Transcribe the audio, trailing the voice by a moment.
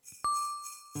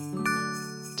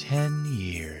10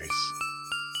 years.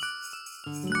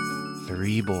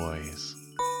 3 boys.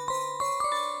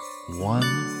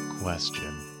 1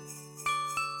 question.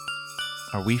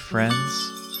 Are we friends?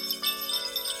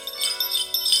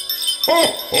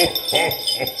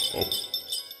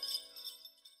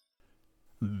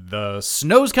 The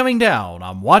snow's coming down.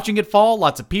 I'm watching it fall.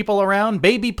 Lots of people around.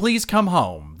 Baby, please come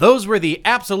home. Those were the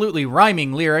absolutely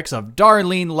rhyming lyrics of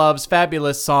Darlene Love's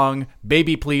fabulous song,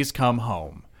 Baby, Please Come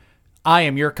Home. I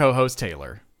am your co-host,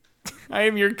 Taylor. I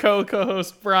am your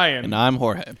co-host, Brian. And I'm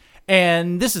Jorge.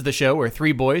 And this is the show where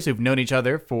 3 boys who've known each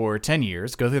other for 10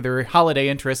 years go through their holiday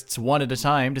interests one at a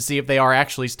time to see if they are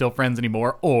actually still friends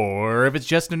anymore or if it's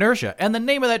just inertia. And the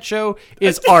name of that show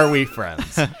is Are We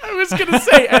Friends? I was going to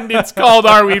say, and it's called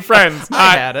Are We Friends?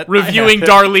 I had it. Reviewing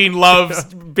Darlene Love's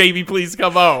Baby Please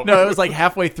Come Home. No, it was like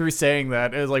halfway through saying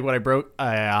that. It was like when I broke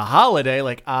a holiday,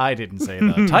 like I didn't say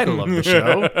the title of the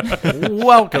show.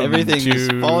 Welcome Everything to is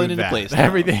falling into that. place now.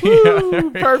 Everything.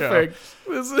 Woo, perfect.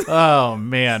 Oh,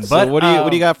 man. So But what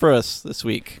do you got for us this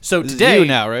week? So This is today- you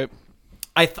now, right?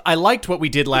 I liked what we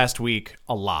did last week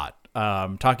a lot,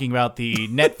 talking about the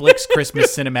Netflix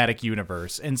Christmas cinematic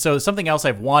universe. And so something else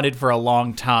I've wanted for a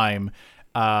long time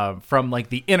from like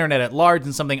the internet at large,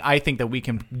 and something I think that we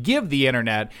can give the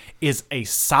internet is a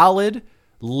solid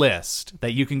list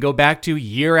that you can go back to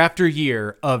year after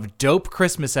year of dope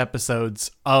Christmas episodes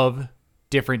of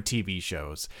different TV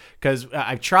shows. Because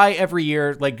I try every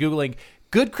year, like Googling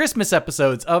good Christmas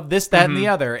episodes of this, that, and the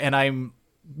other, and I'm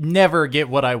never get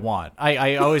what I want.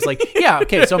 I always like, yeah,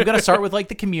 okay, so I'm going to start with like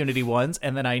the Community ones,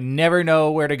 and then I never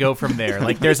know where to go from there.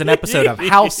 Like there's an episode of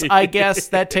House, I guess,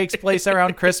 that takes place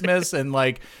around Christmas, and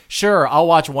like, sure, I'll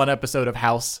watch one episode of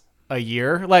House a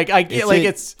year. Like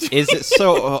Is it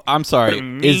so? I'm sorry.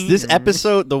 Is this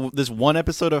episode, this one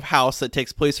episode of House that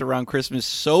takes place around Christmas,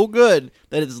 so good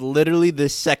that it's literally the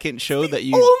second show that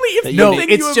you? Only if that no, you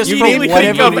it's you just for immediately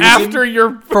think whatever of reason. after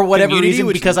your for whatever Community, reason,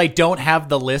 which because is- I don't have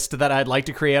the list that I'd like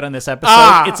to create on this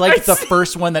episode. It's I like the see.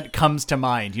 first one that comes to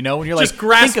mind, you know, when you're just like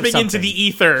grasping think of into something. the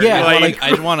ether. Yeah, like, I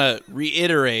just want to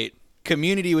reiterate.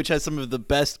 Community, which has some of the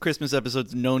best Christmas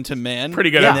episodes known to man. Pretty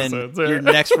good and episodes, then yeah. your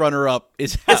next runner-up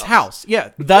is House. It's House,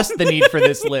 yeah. Thus the need for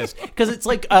this list, because it's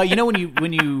like you know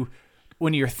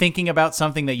when you're thinking about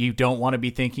something that you don't want to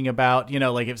be thinking about, you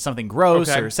know, like if something gross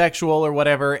Okay. or sexual or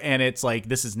whatever, and it's like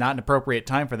this is not an appropriate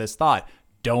time for this thought.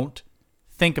 Don't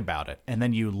think about it, and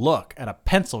then you look at a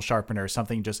pencil sharpener or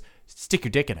something, just stick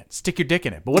your dick in it. Stick your dick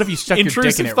in it. But what if you stuck your dick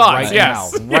Intrusive in it thoughts, right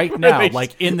yes. now? Right now, They-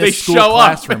 like in they this school show up.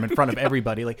 classroom in front of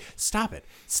everybody. Like, stop it.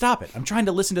 Stop it. I'm trying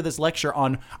to listen to this lecture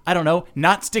on, I don't know,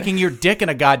 not sticking your dick in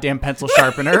a goddamn pencil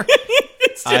sharpener.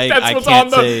 I what's can't on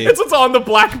the say- that's what's on the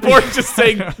blackboard, just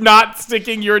saying not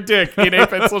sticking your dick in a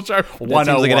pencil sharp. That seems like it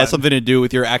 101. has something to do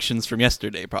with your actions from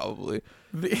yesterday, probably.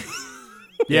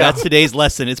 Yeah. That's today's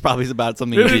lesson. It's probably about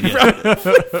something you did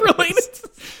yesterday. Related.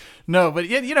 No, but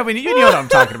you know what I'm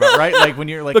talking about, right? Like when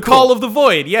you're like The cool. call of the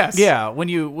void, yes. Yeah, when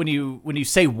you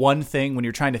say one thing, when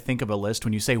you're trying to think of a list,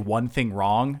 when you say one thing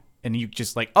wrong, and you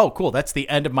just like, oh, cool, that's the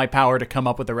end of my power to come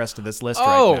up with the rest of this list.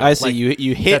 Oh, right now. I see. Like,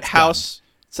 You hit that's House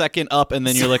second up, and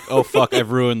then you're like, oh, fuck,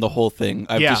 I've ruined the whole thing.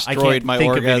 I've Yeah, I destroyed can't my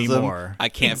think of orgasm. anymore. I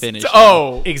can't finish.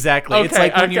 Oh, exactly. It's Okay,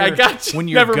 like when I you're got you. when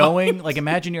you're Never mind. going, like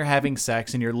imagine you're having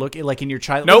sex and you're looking like in your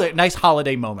child. Nope. Nice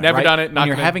holiday moment. Never right? done it, When not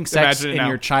you're gonna having sex imagine it in now.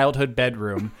 your childhood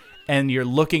bedroom. And you're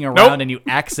looking around Nope. and you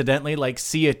accidentally like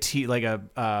see a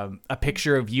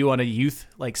picture of you on a youth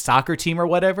like soccer team or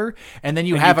whatever, and then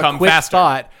you And have you a come quick faster.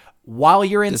 thought while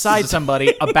you're inside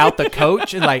somebody about the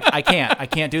coach and like I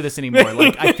can't do this anymore.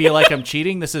 Like I feel like I'm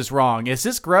cheating. This is wrong. Is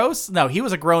this gross? No, he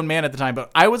was a grown man at the time, but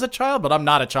I was a child. But I'm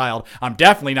not a child. I'm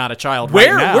definitely not a child. right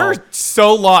now. we're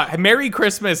so lost. Merry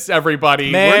Christmas,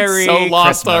 everybody. Merry we're so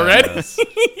lost already. Christmas.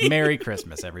 Merry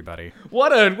Christmas, everybody.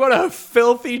 What a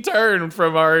filthy turn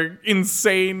from our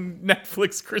insane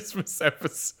Netflix Christmas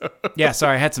episode. Yeah,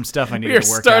 sorry, I had some stuff I needed We are to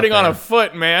work starting out on there. a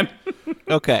foot, man.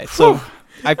 Okay, so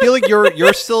I feel like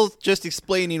you're still just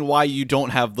explaining why you don't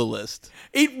have the list.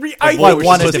 I what was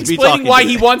wanted just to be explaining talking why to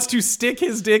he me. wants to stick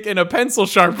his dick in a pencil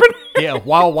sharpener. Yeah,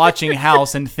 while watching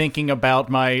House and thinking about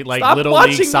my like Stop little league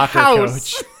watching soccer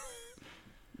House. coach.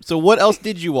 So what else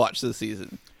did you watch this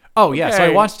season? Oh yeah, so I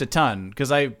Okay. watched a ton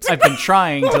because I've been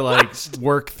trying to like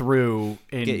work through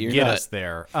and Get your get nut. us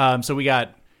there. So we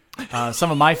got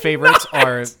some of my favorites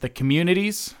are the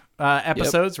Communities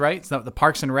episodes, right? So the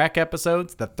Parks and Rec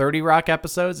episodes, the 30 Rock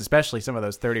episodes, especially some of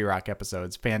those 30 Rock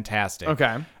episodes, fantastic.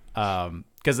 Okay.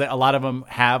 Because a lot of them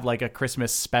have like a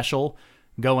Christmas special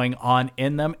going on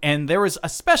in them, and there was a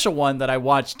special one that I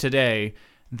watched today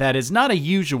that is not a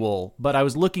usual, but I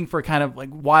was looking for kind of like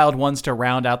wild ones to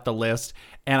round out the list,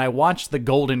 and I watched the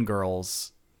Golden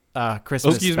Girls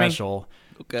Christmas Excuse me? special.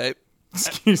 Okay.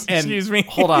 Excuse me.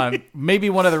 Hold on. Maybe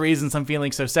one of the reasons I'm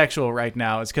feeling so sexual right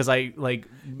now is because I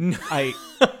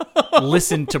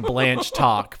listened to Blanche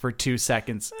talk for 2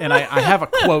 seconds, and I have a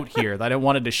quote here that I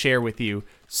wanted to share with you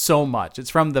so much. It's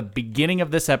from the beginning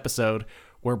of this episode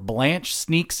where Blanche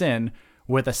sneaks in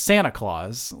with a Santa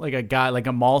Claus, like a guy, like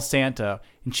a mall Santa,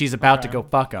 and she's about to go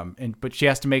fuck him, but she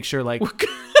has to make sure like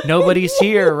nobody's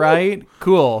here, right?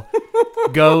 Cool.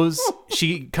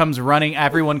 She comes running.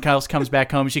 Everyone else comes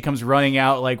back home. She comes running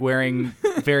out, like wearing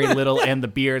very little and the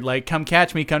beard, like, come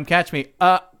catch me, come catch me.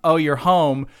 Oh, you're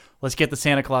home. Let's get the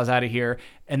Santa Claus out of here.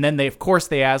 And then they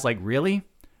ask, like, really?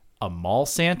 A mall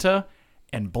Santa?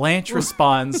 And Blanche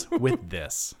responds with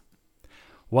this.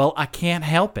 Well, I can't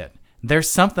help it. There's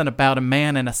something about a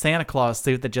man in a Santa Claus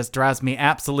suit that just drives me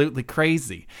absolutely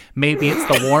crazy. Maybe it's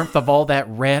the warmth of all that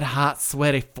red-hot,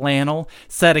 sweaty flannel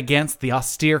set against the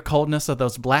austere coldness of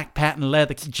those black patent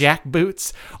leather jack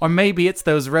boots. Or maybe it's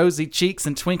those rosy cheeks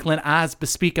and twinkling eyes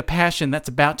bespeak a passion that's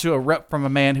about to erupt from a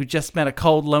man who just spent a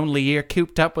cold, lonely year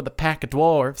cooped up with a pack of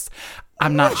dwarves.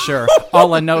 I'm not sure.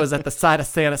 All I know is that the sight of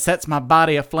Santa sets my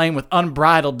body aflame with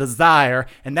unbridled desire.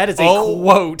 And that is a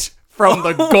quote from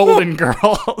the Golden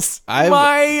Girls.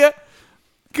 My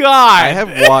God. I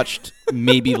have watched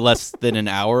maybe less than an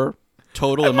hour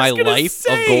total in my life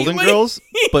of Golden Girls,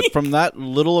 but from that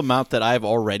little amount that I've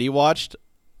already watched,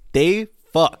 they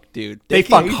fuck, dude. They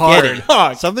fuck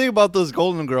hard. Something about those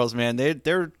Golden Girls, man. They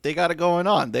got it going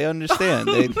on. They understand.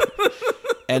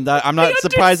 And I'm not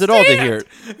surprised at all to hear.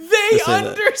 They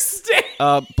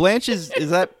understand. Blanche is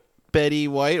that Betty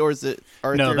White or is it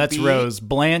Arthur? No, that's B? Rose.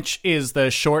 Blanche is the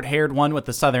short-haired one with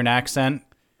the southern accent,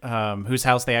 whose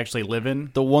house they actually live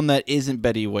in. The one that isn't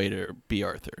Betty White or B.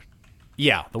 Arthur.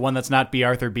 Yeah, the one that's not B.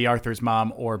 Arthur, B. Arthur's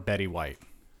mom, or Betty White.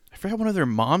 I forgot one of their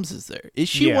moms is there. Is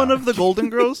she Yeah. one of the Golden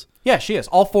Girls? Yeah, she is.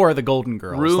 All 4 of the Golden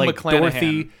Girls. Rue like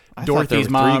McClanahan. Dorothy's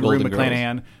there were mom, 3 Rue Golden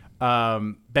Girls.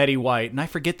 McClanahan, Betty White, and I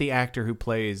forget the actor who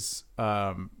plays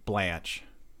Blanche.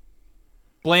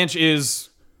 Blanche is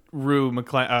Rue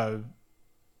McClanahan.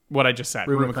 What I just said.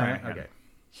 Rue McClanahan. Okay.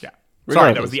 Yeah. Sorry,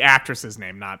 Regardless. that was the actress's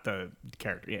name, not the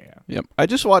character. Yeah. Yep. I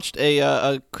just watched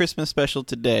a Christmas special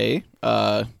today.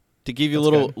 To give you a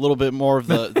little bit more of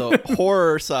the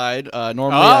horror side.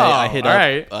 Normally, I hit all up.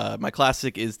 right. My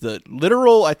classic is the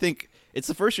literal. I think it's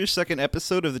the first or second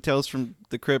episode of the Tales from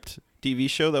the Crypt TV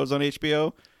show that was on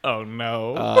HBO. Oh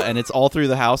no. And it's all through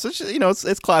the house. It's just,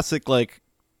 it's classic, like,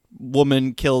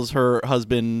 woman kills her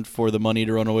husband for the money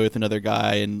to run away with another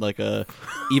guy, and like a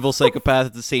evil psychopath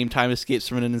at the same time escapes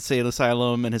from an insane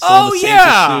asylum and has stolen the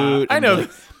Santa suit. I and, know.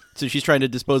 like, so she's trying to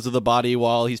dispose of the body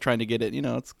while he's trying to get it.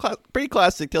 It's pretty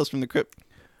classic Tales from the Crypt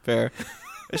fare.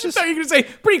 It's just So you can say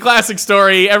pretty classic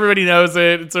story. Everybody knows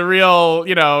it. It's a real,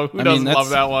 who doesn't love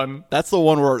that one? That's the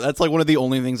one where that's like one of the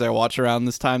only things I watch around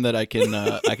this time that I can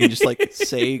just like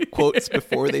say quotes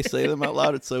before they say them out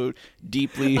loud. It's so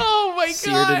deeply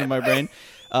seared into my brain.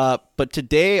 But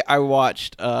today I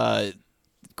watched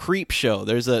Creep Show.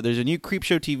 There's a new Creep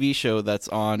Show TV show that's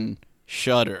on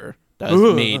Shudder that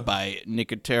was made by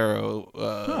Nicotero,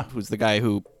 who's one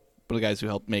of the guys who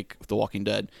helped make The Walking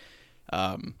Dead.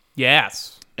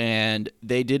 Yes. And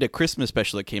they did a Christmas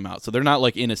special that came out. So they're not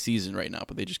like in a season right now,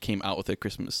 but they just came out with a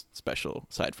Christmas special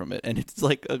aside from it. And it's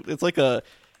like a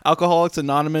Alcoholics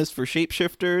Anonymous for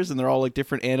shapeshifters, and they're all like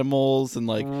different animals, and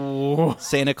like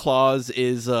Santa Claus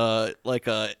is I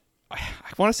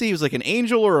want to say he was like an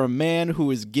angel or a man who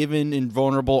was given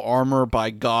invulnerable armor by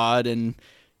God, and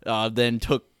then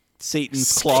took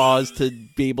Satan's claws to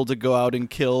be able to go out and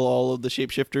kill all of the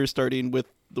shapeshifters, starting with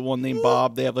the one named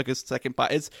Bob. They have like a second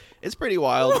it's pretty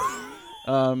wild.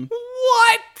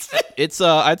 What? It's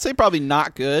I'd say probably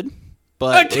not good,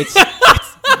 but it's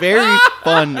very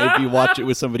fun if you watch it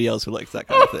with somebody else who likes that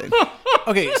kind of thing.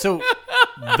 Okay, so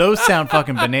those sound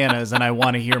fucking bananas, and I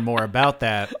want to hear more about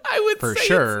that. I would for say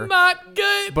sure. It's not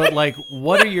good. But like,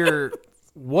 what are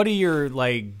your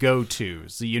like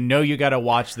go-tos? So you got to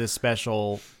watch this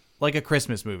special. Like a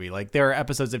Christmas movie. Like there are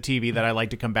episodes of TV that I like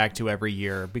to come back to every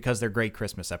year because they're great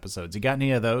Christmas episodes. You got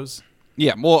any of those?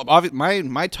 Yeah, well,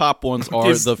 my top ones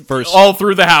are the first. All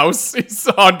through the house. It's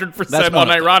 100%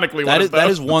 unironically one of those. That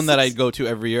is one that I go to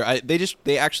every year.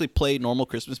 They actually play normal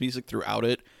Christmas music throughout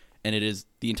it, and it is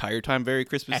the entire time very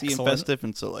Christmassy and festive.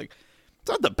 And so like, it's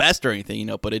not the best or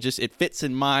anything, but it fits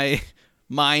in my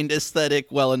mind aesthetic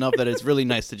well enough that it's really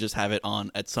nice to just have it on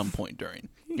at some point during.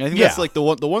 I think that's like the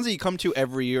ones that you come to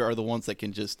every year are the ones that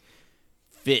can just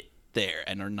fit there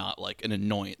and are not like an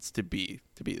annoyance to be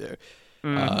there.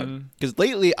 Because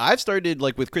lately I've started,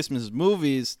 like with Christmas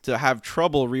movies, to have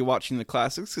trouble rewatching the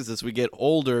classics, because as we get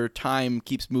older, time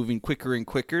keeps moving quicker and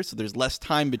quicker, so there's less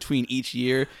time between each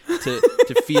year to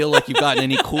feel like you've gotten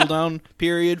any cooldown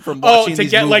period from watching to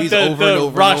these get movies like over the and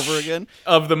over rush and over again.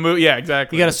 of the movie. Yeah,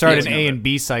 exactly. You got to start an Yeah. A and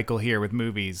B cycle here with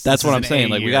movies. That's This what is I'm an saying. A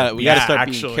Like we year. got to Yeah, start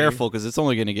actually. being careful, because it's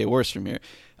only going to get worse from here.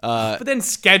 But then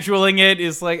scheduling it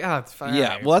is like, it's fine.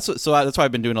 Yeah, well, that's why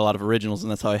I've been doing a lot of originals, and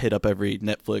that's how I hit up every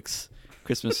Netflix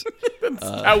Christmas.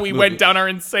 how we movie. went down our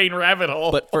insane rabbit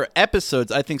hole. But for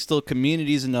episodes, I think still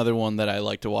Community is another one that I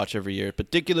like to watch every year.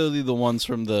 Particularly the ones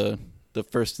from the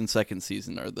first and second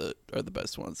season are the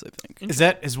best ones, I think.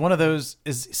 Is one of those?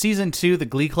 Is season 2 the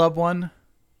Glee Club one?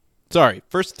 Sorry,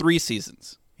 first 3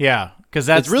 seasons. Yeah, because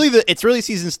that's It's really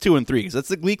seasons 2 and 3, because that's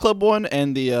the Glee Club one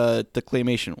and the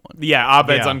Claymation one. yeah,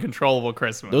 Abed's Yeah. Uncontrollable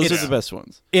Christmas. Those Yeah. are the best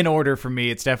ones. in order for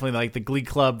me. It's definitely like the Glee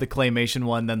Club, the Claymation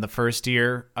one, then the first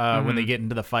year when they get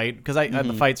into the fight, because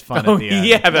the fight's fun Oh, at the end.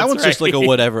 yeah, that's that one's right. just like a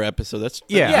whatever episode. That's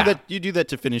Yeah. You do that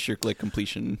to finish your like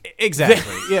completion.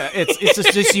 Exactly. Yeah, it's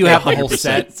just you have the whole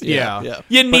set. Yeah.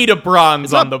 You need a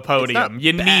bronze not- on the it's podium. not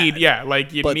You bad.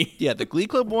 need, you But need. yeah, the Glee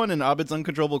Club one and Abed's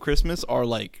Uncontrollable Christmas are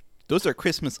like, those are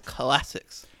Christmas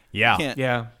classics. Yeah. Can't-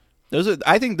 Yeah.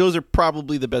 I think those are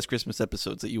probably the best Christmas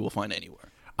episodes that you will find anywhere.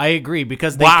 I agree,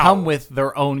 because they Wow. come with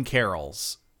their own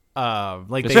carols.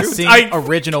 Like they That's true. sing I-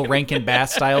 original Rankin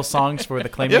Bass style songs for the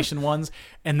Claymation ones,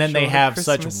 and then they have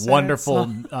such Christmas wonderful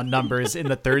numbers in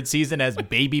the third season as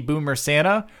Baby Boomer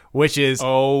Santa, which is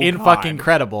Oh, in God. fucking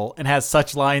incredible, and has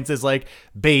such lines as like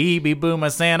 "Baby Boomer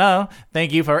Santa,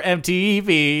 thank you for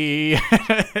MTV."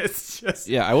 It's just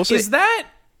Yeah, I will say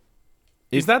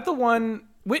Is that the one?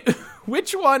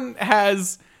 Which one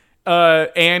has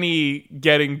Annie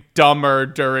getting dumber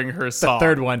during her song? the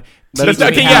third one. That Teach is me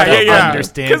okay, how to yeah.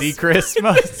 understand 'Cause-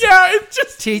 Christmas. Yeah, it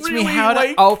just Teach really, me how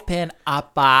like, to open a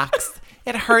box.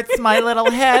 It hurts my little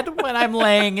head when I'm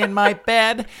laying in my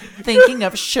bed thinking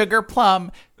of sugar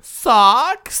plum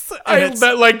socks. And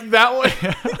that one.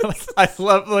 I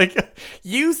love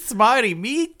you smarty,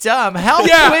 me dumb, how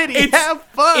Yeah, witty, it's- have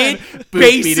fun. It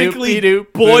basically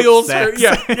Boop-de-doop-de-doop, boils boop her.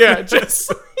 sex. Yeah,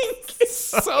 just it's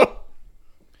so.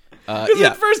 Because yeah.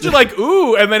 at first you're like,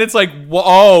 ooh, and then it's like,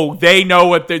 whoa, they know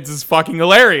what this is fucking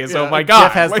hilarious. Oh my god!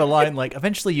 Jeff has Like- the line like,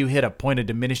 eventually you hit a point of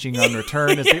diminishing on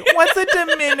return. It's like, what's a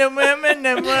diminishing?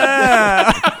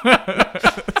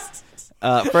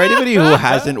 For anybody who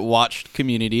hasn't watched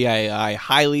Community, I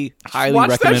highly Watch that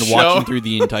recommend show. watching through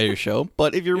the entire show.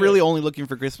 But if you're really only looking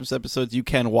for Christmas episodes, you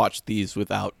can watch these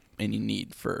without any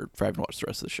need for having to watch the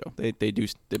rest of the show. They do.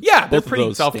 Yeah, they're both of pretty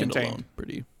those stand self-contained. alone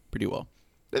pretty well.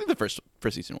 I think the first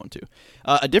season one too.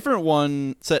 A different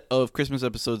one set of Christmas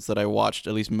episodes that I watched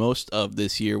at least most of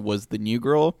this year was the New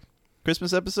Girl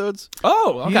Christmas episodes,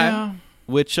 Oh, okay. Yeah.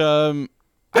 which I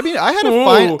mean I had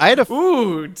a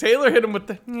Ooh, Taylor hit him with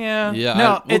the Yeah,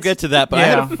 No, we'll it's- get to that. But I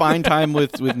yeah. had a fine time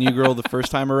with New Girl the first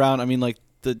time around. I mean, like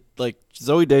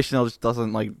Zooey Deschanel just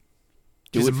doesn't like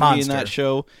do She's it a for me in monster. that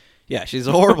show. Yeah, she's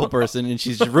a horrible person, and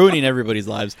she's just ruining everybody's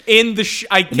lives. in the.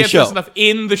 I can't show. stress enough.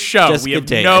 In the show, Jessica we have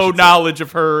Day, I no should say. knowledge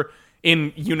of her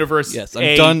in universe. Yes,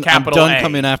 A, I'm capital done A.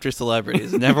 coming after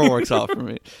celebrities. It never works out for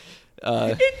me. It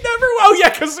never. Oh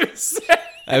yeah, because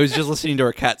I was just listening to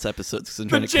our Cats episodes because I'm the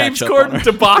trying to James catch up on Corden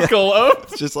her. debacle. Oh,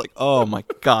 It's just like, oh my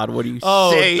god, what are you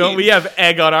oh, saying? don't we have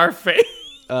egg on our face?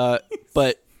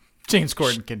 But James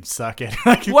Corden can suck it.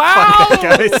 Like, Wow! fuck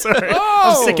that guy. Sorry.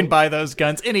 Oh! I'm sticking by those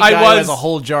guns. Any I guy who was- has a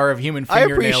whole jar of human I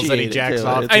fingernails that he appreciate it, jacks Taylor.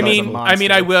 off. It's to I is a mean,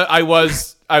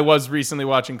 monster. I was recently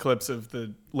watching clips of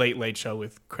the Late Late Show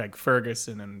with Craig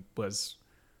Ferguson and was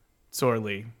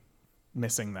sorely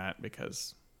missing that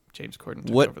because James Corden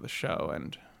took What- over the show,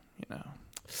 and you know.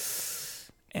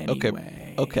 okay,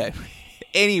 Anyway. okay.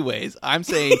 Anyways, I'm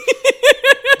saying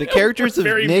the characters of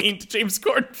Very Nick mean to James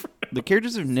Corden. the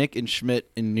characters of Nick and Schmidt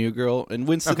and New Girl and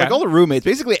Winston, Okay. like all the roommates,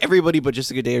 basically everybody but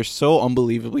Jessica Day are so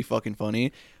unbelievably fucking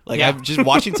funny. Like Yeah. I've just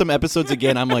watching some episodes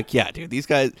again, I'm like, yeah, dude, these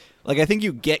guys. Like I think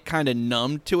you get kind of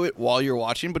numb to it while you're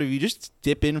watching, but if you just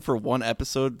dip in for one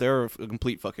episode, they're a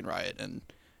complete fucking riot. And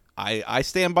I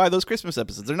stand by those Christmas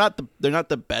episodes. They're not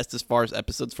the best as far as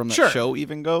episodes from that Sure. show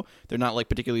even go. They're not like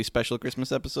particularly special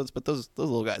Christmas episodes, but those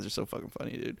little guys are so fucking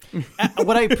funny, dude.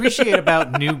 What I appreciate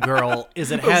about New Girl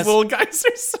is it Those has little guys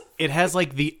are so. it has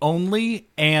like the only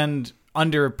and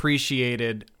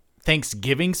underappreciated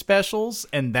Thanksgiving specials,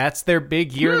 and that's their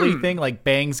big yearly thing, like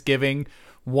Bangsgiving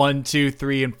 1, 2,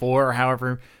 3, and 4, or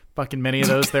however fucking many of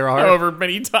those there are. However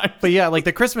many times. But yeah, like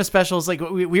the Christmas specials, like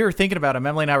we were thinking about them.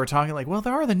 Emily and I were talking, like, well,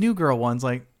 there are the New Girl ones.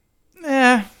 Like,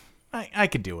 I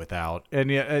could do without.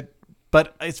 And yeah,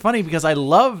 but it's funny because I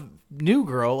love New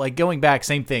Girl, like going back,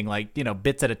 same thing, like,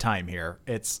 bits at a time here.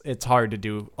 It's hard to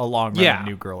do a long run of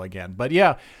New Girl again. But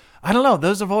yeah, I don't know.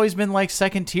 Those have always been like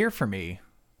second tier for me.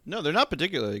 No, they're not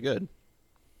particularly good.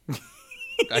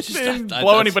 I just didn't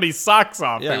blow anybody's socks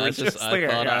off. Yeah, I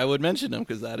thought I would mention them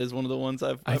because that is one of the ones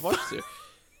I've watched too.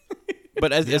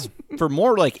 But as for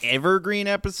more like evergreen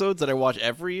episodes that I watch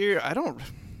every year, I don't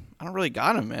really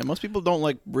got them, man. Most people don't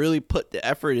like really put the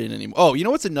effort in anymore. Oh, you know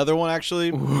what's another one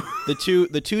actually?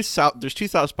 There's two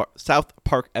South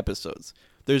Park episodes.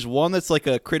 There's one that's like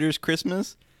a Critters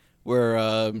Christmas, where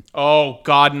oh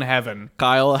God in heaven,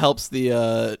 Kyle helps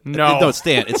the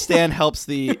Stan helps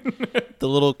the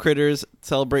little critters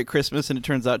celebrate Christmas, and it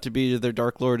turns out to be their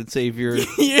Dark Lord and Savior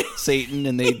Satan,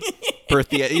 and they birth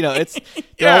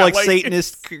they're all like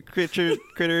Satanist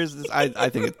critters. I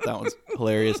think that one's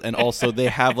hilarious, and also they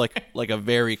have like a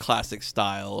very classic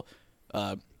style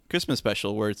Christmas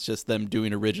special where it's just them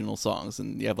doing original songs,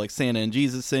 and you have like Santa and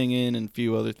Jesus singing and a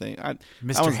few other things.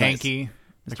 Mr. Hanky, nice.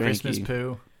 The Christmas Hanky.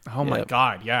 Poo. Oh my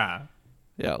God, yeah,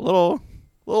 a little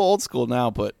old school now,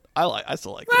 but I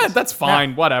still like it. That's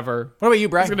fine. Whatever. What about you,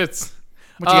 Brian?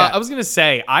 I was gonna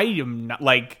say I am not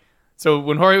like. So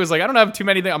when Jorge was like, I don't have too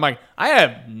many things, I'm like, I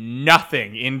have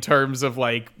nothing in terms of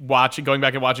like going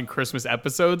back and watching Christmas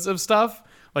episodes of stuff.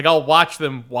 Like I'll watch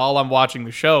them while I'm watching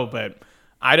the show, but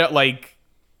I don't like.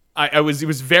 It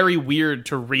was very weird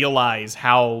to realize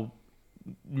how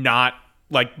not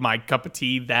like my cup of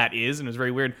tea that is, and it was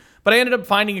very weird. But I ended up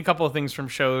finding a couple of things from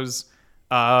shows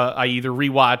I either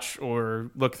rewatch or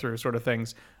look through, sort of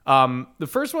things. The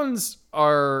first ones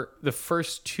are the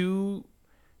first two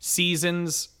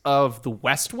seasons of The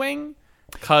West Wing,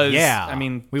 because I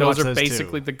mean those are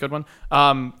basically the good one.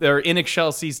 They're In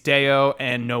Excelsis Deo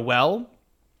and Noel.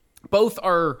 Both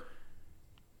are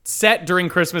set during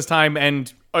Christmas time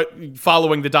and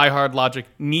following the Die Hard logic,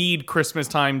 need Christmas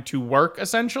time to work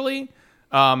essentially.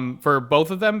 For both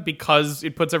of them, because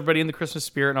it puts everybody in the Christmas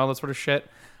spirit and all that sort of shit.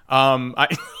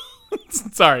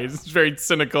 Sorry, it's a very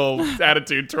cynical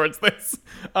attitude towards this.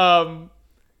 I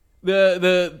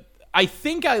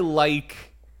think I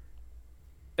like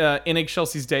In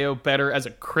Excelsis Deo better as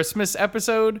a Christmas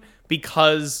episode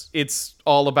because it's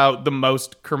all about the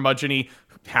most curmudgeon-y,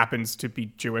 happens to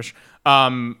be Jewish,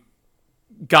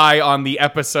 guy on the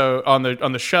episode on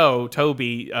the show,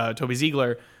 Toby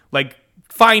Ziegler, like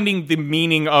finding the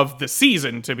meaning of the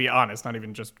season, to be honest, not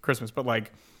even just Christmas, but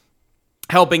like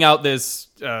helping out this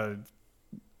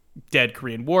dead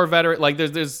Korean War veteran. Like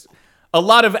there's a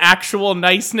lot of actual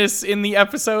niceness in the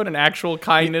episode and actual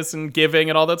kindness and giving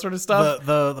and all that sort of stuff.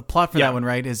 The plot for that one,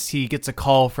 right, is he gets a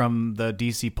call from the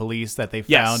DC police that they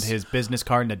found his business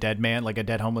card in a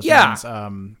dead homeless man's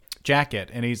jacket,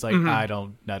 and he's like, I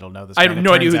don't know this guy. I have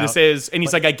no idea who this is, and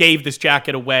he's like, I gave this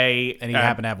jacket away, and he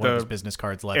happened to have one of his business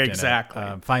cards left in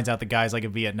it. Finds out the guy's like a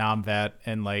Vietnam vet,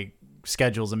 and like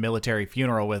schedules a military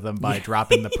funeral with him by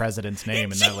dropping the president's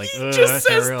name, and that like just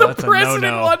says the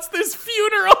president wants this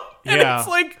funeral, and it's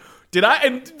like,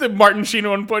 and the Martin Sheen at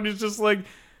one point is just like,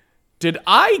 did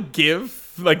I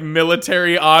give like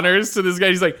military honors to this guy?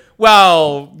 He's like,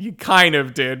 well, you kind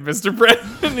of did, Mr.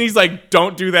 President. And he's like,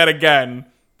 don't do that again.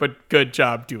 But good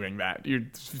job doing that.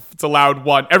 It's allowed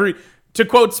one. To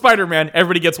quote Spider-Man,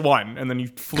 everybody gets one, and then he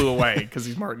flew away because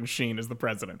he's Martin Sheen as the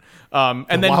president. And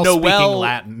then while Noel speaking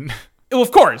Latin. Well,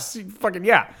 of course, fucking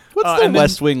yeah. What's the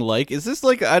West Wing like? Is this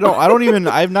like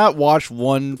I've not watched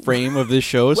one frame of this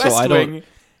show, so I don't. Wing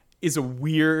is a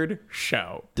weird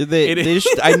show. Did they?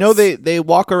 I know they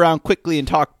walk around quickly and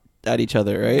talk at each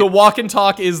other, right? The walk and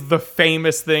talk is the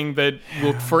famous thing that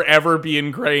will forever be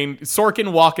ingrained.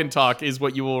 Sorkin walk and talk is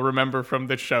what you will remember from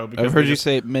this show. Because I've heard you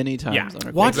say it many times. Yeah. On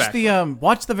our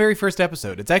watch the very first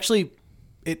episode. It's actually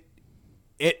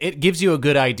it gives you a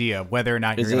good idea whether or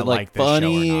not you're going to like this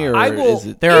funny show or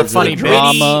not. There are funny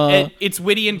drama. It's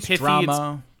witty and pithy.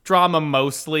 It's drama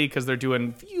mostly because they're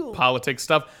doing politics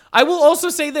stuff. I will also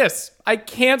say this. I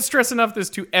can't stress enough this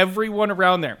to everyone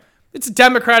around there. It's a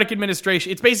Democratic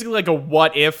administration. It's basically like a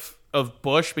what if of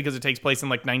Bush because it takes place in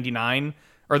like 99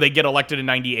 or they get elected in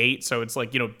 98. So it's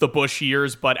like, the Bush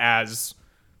years, but as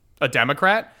a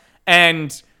Democrat.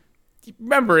 And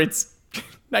remember, it's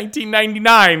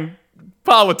 1999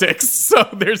 politics. So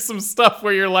there's some stuff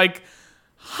where you're like,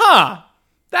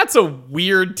 that's a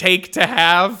weird take to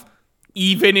have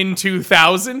even in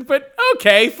 2000, but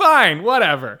okay, fine,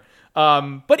 whatever.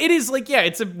 But it is like,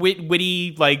 it's a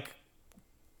witty, like,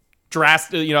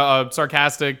 drastic,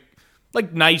 sarcastic,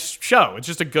 like nice show. It's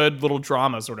just a good little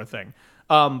drama sort of thing.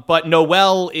 But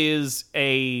Noel is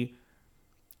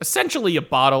essentially a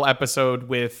bottle episode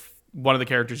with one of the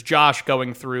characters, Josh,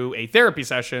 going through a therapy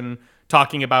session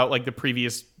talking about like the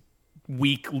previous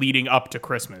week leading up to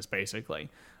Christmas, basically.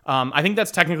 I think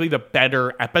that's technically the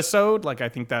better episode. Like, I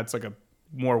think that's like a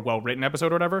more well-written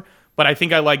episode or whatever. But I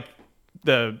think I like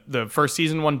the first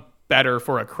season one better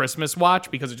for a Christmas watch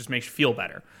because it just makes you feel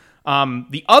better.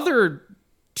 The other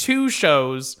two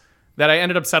shows that I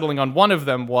ended up settling on, one of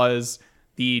them was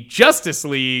the Justice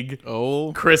League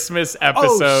Christmas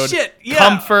episode,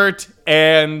 Comfort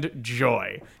and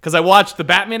Joy. Because I watched the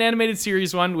Batman animated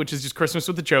series one, which is just Christmas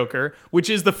with the Joker, which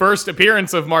is the first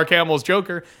appearance of Mark Hamill's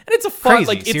Joker, and it's a fun,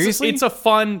 Crazy. Seriously? It's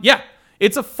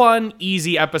a fun,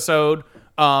 easy episode.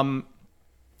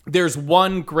 There's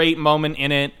one great moment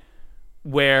in it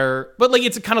where, but like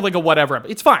it's kind of like a whatever.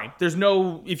 It's fine. There's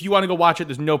no, if you want to go watch it,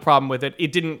 there's no problem with it.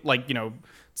 It didn't like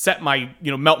set my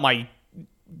melt my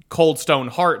cold stone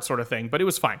heart sort of thing, but it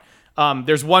was fine.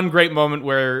 There's one great moment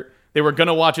where they were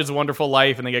gonna watch It's a Wonderful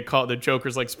Life and they get caught. The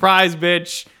Joker's like, surprise,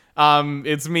 bitch.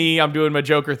 It's me. I'm doing my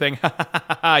Joker thing.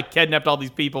 I kidnapped all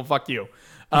these people. Fuck you.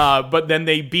 But then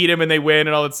they beat him and they win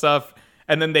and all that stuff.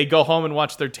 And then they go home and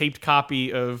watch their taped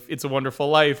copy of It's a Wonderful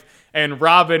Life. And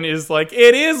Robin is like,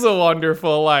 it is a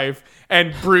wonderful life.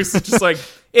 And Bruce is just like,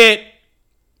 it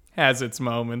has its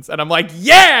moments. And I'm like,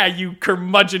 yeah, you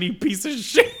curmudgeon-y piece of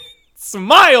shit.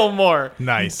 Smile more.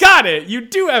 Nice. Got it. You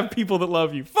do have people that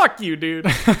love you. Fuck you, dude.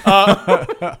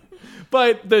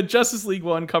 But the Justice League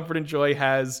one, Comfort and Joy,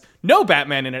 has no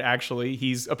Batman in it, actually.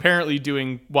 He's apparently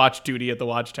doing watch duty at the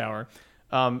Watchtower.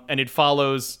 And it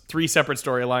follows 3 separate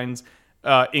storylines,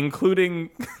 including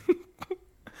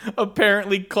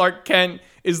apparently Clark Kent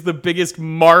is the biggest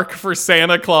mark for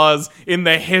Santa Claus in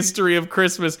the history of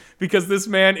Christmas because this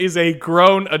man is a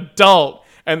grown adult.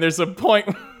 And there's a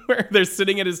point where they're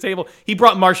sitting at his table. He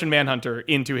brought Martian Manhunter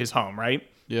into his home, right?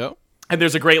 Yep. And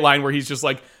there's a great line where he's just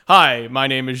like, hi, my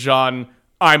name is Jean.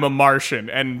 I'm a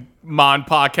Martian. And Ma and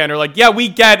Pa Kent are like, yeah,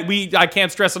 I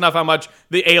can't stress enough how much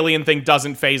the alien thing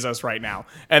doesn't phase us right now.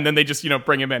 And then they just,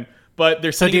 bring him in. But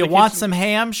they're So do you in the want kitchen. some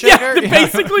ham, sugar? Yeah, they're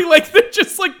basically like, they're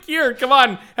just like, here, come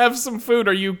on, have some food.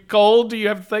 Are you cold? Do you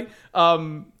have a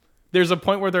thing? There's a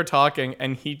point where they're talking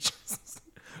and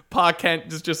Pa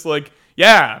Kent is just like,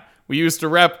 yeah, we used to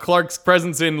wrap Clark's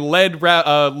presents in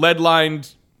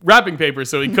lead-lined wrapping paper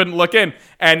so he couldn't look in.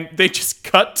 And they just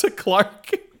cut to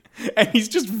Clark and he's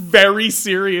just very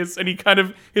serious and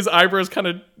his eyebrows kind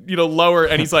of, lower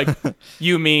and he's like,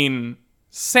 you mean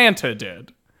Santa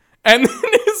did? And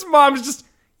then his mom's just,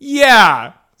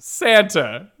 yeah,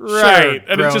 Santa, right?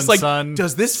 Sure, and it's just like, son,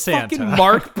 does this Santa. fucking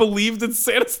Mark believe that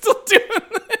Santa's still doing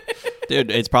this?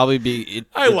 Dude, it's probably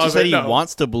I it's love just that it, he no.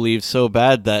 wants to believe so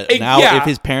bad that now yeah. if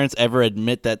his parents ever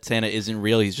admit that Santa isn't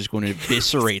real, he's just going to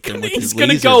eviscerate them with his He's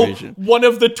gonna laser go vision. one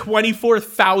of the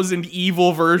 24,000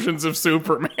 evil versions of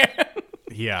Superman.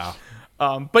 Yeah.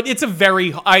 But it's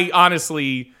I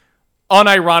honestly,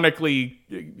 unironically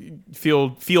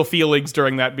feel feelings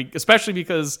during that, especially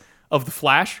because of the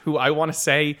Flash, who I want to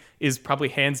say is probably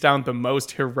hands down the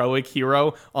most heroic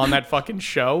hero on that fucking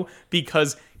show,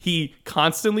 because he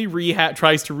constantly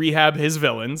tries to rehab his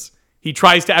villains. He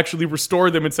tries to actually restore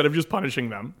them instead of just punishing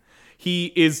them.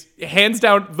 He is hands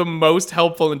down the most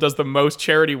helpful and does the most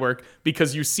charity work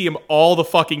because you see him all the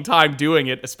fucking time doing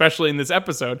it, especially in this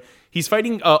episode. He's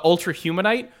fighting Ultra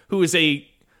Humanite, who is a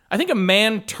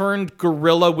man turned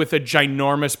gorilla with a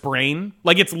ginormous brain.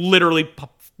 Like, it's literally,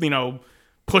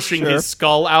 pushing his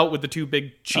skull out with the 2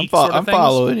 big cheeks sort of I'm things.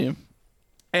 following you.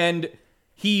 And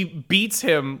he beats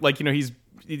him, he's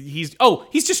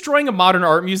destroying a modern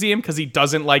art museum because he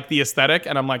doesn't like the aesthetic.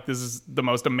 And I'm like, this is the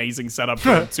most amazing setup for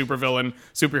a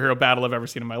superhero battle I've ever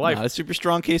seen in my life. Not a super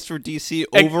strong case for DC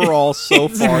overall so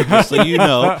far, just so you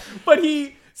know. But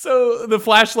so the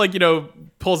Flash,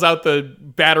 pulls out the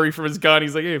battery from his gun.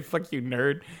 He's like, hey, fuck you,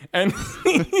 nerd. And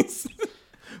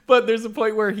but there's a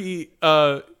point where the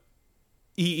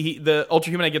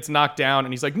Ultra Humanite gets knocked down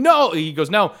and he's like, no, he goes,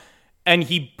 no. And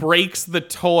he breaks the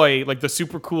toy, like the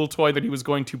super cool toy that he was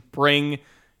going to bring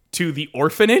to the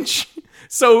orphanage.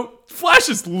 So Flash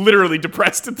is literally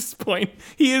depressed at this point.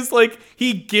 He is like,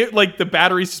 the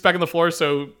battery's just back on the floor.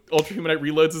 So Ultra Humanite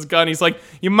reloads his gun. He's like,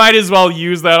 you might as well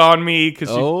use that on me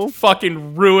because you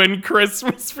fucking ruined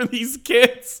Christmas for these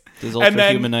kids. Does Ultra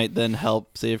Humanite then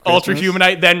help save Christmas? Ultra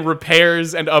Humanite then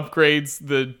repairs and upgrades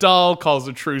the doll, calls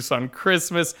a truce on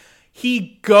Christmas.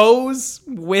 He goes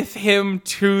with him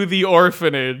to the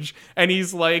orphanage, and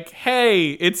he's like,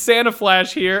 hey, it's Santa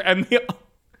Flash here. And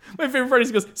my favorite part is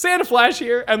he goes, Santa Flash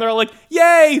here. And they're all like,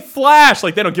 yay, Flash.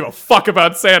 Like, they don't give a fuck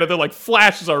about Santa. They're like,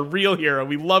 Flash is our real hero.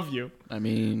 We love you. I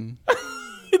mean...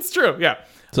 It's true, yeah.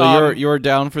 So you're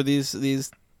down for these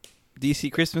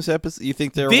DC Christmas episode? You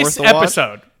think they're This worth a watch?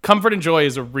 episode, Comfort and Joy,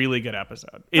 is a really good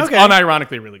episode. It's Okay.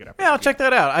 unironically a really good episode. Yeah, I'll check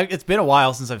that out. It's been a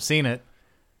while since I've seen it.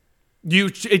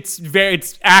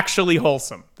 It's actually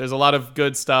wholesome. There's a lot of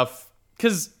good stuff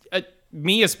because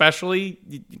me especially,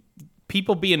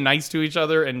 people being nice to each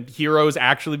other and heroes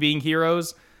actually being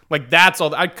heroes, like that's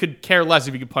all. I could care less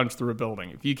if you could punch through a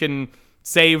building. If you can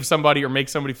save somebody or make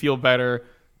somebody feel better,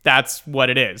 that's what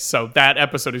it is. So that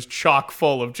episode is chock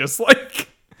full of just like,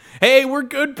 hey, we're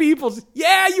good people.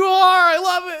 Yeah, you are. I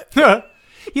love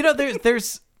it.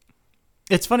 There's.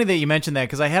 It's funny that you mentioned that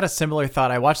because I had a similar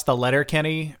thought. I watched the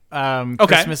Letterkenny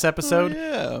Christmas episode,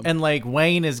 and like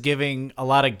Wayne is giving a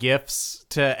lot of gifts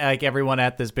to like everyone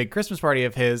at this big Christmas party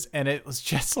of his, and it was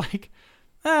just like,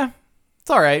 it's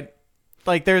all right.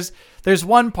 Like there's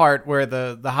one part where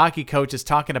the hockey coach is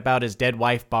talking about his dead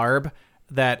wife Barb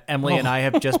that Emily and I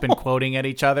have just been quoting at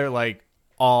each other like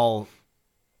all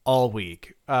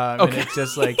week, and it's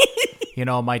just like,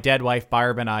 my dead wife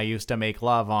Barb and I used to make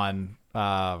love on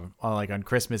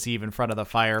Christmas Eve in front of the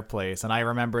fireplace, and I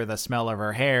remember the smell of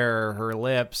her hair, her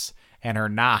lips, and her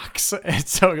knocks. And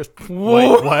so it goes,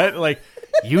 what? Like,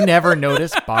 you never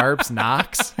noticed Barb's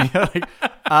knocks?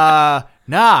 Nah.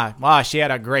 Wow, she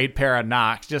had a great pair of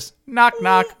knocks. Just knock,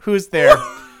 knock. Who's there?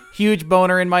 Huge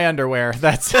boner in my underwear.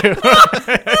 That's who.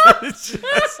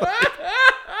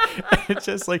 It's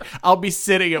just like I'll be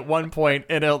sitting at one point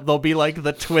and there'll be like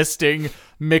the twisting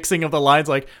mixing of the lines,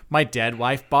 like my dead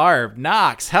wife Barb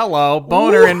knocks, hello,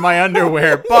 boner in my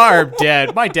underwear, Barb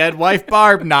dead, my dead wife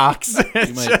Barb knocks.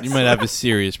 You might have a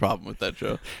serious problem with that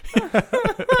show.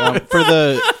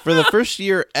 For the first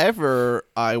year ever,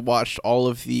 I watched all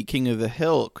of the King of the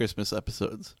Hill Christmas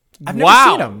episodes. I've never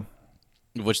seen them.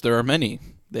 Which there are many.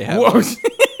 They have.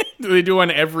 Do they do one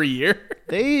every year?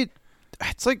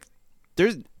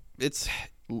 It's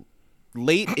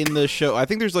late in the show. I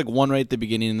think there's like one right at the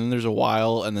beginning, and then there's a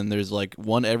while, and then there's like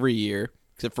one every year,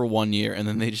 except for 1 year, and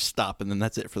then they just stop, and then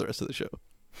that's it for the rest of the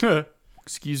show.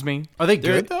 Excuse me. Are they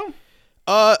good though?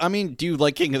 I mean, do you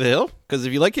like King of the Hill? Because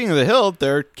if you like King of the Hill,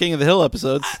 they're King of the Hill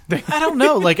episodes. I don't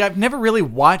know. Like, I've never really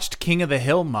watched King of the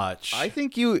Hill much. I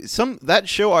think that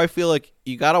show, I feel like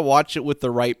you gotta watch it with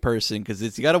the right person, because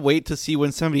you gotta wait to see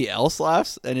when somebody else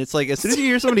laughs, and it's like as soon as you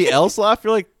hear somebody else laugh,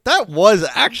 you're like, that was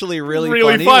actually really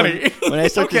funny. When I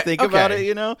start to think about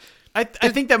it, I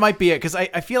think that might be it, because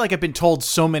I feel like I've been told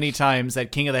so many times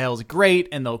that King of the Hill is great,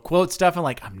 and they'll quote stuff, and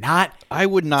like, I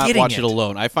would not watch it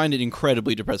alone. I find it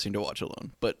incredibly depressing to watch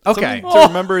alone. But something to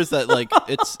remember is that like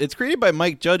it's created by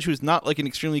Mike Judge, who's not like an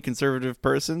extremely conservative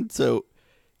person, so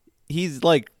he's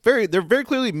like they're very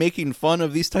clearly making fun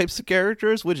of these types of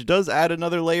characters, which does add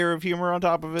another layer of humor on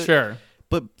top of it. Sure.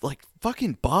 But like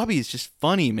fucking Bobby is just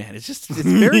funny, man. It's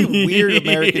very weird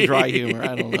American dry humor.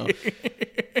 I don't know.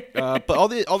 But all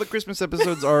the Christmas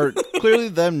episodes are clearly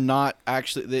them not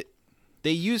actually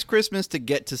they use Christmas to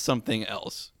get to something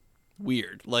else.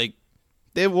 Weird. Like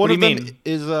one of them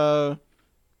is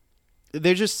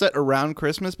they're just set around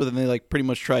Christmas, but then they like pretty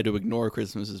much try to ignore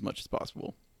Christmas as much as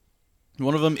possible.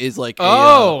 One of them is like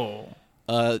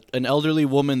an elderly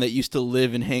woman that used to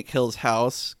live in Hank Hill's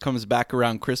house comes back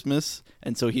around Christmas,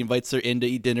 and so he invites her in to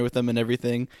eat dinner with them and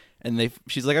everything. And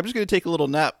she's like, I'm just going to take a little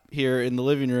nap here in the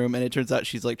living room. And it turns out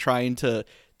she's like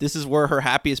this is where her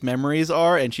happiest memories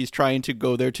are, and she's trying to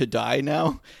go there to die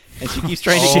now. And she keeps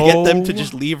trying to get them to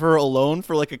just leave her alone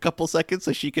for like a couple seconds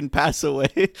so she can pass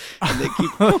away. And they keep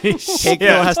Hank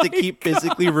Hill has to keep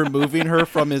physically removing her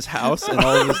from his house, and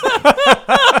all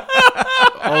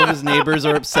of his neighbors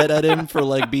are upset at him for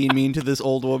like being mean to this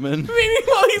old woman.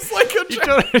 Meanwhile, he's like, you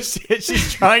don't understand.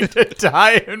 She's trying to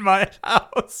die in my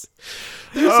house.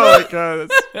 Oh my god,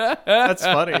 that's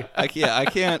funny. I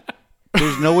can't.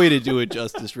 There's no way to do it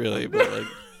justice, really. But like,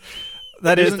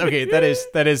 that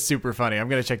is super funny. I'm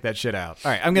gonna check that shit out.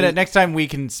 All right, next time we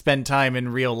can spend time in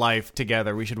real life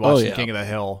together, we should watch The King of the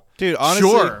Hill. Dude, honestly,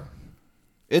 sure.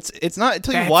 It's not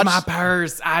until That's you watch my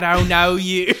purse. I don't know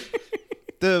you.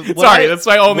 Sorry, that's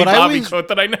my only Bobby quote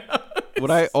that I know. What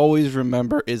I always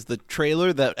remember is the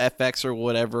trailer that FX or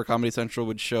whatever Comedy Central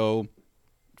would show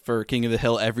for King of the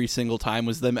Hill every single time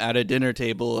was them at a dinner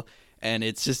table, and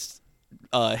it's just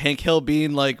Hank Hill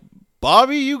being like,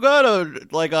 Bobby, you got a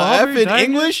F in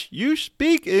English? You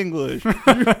speak English.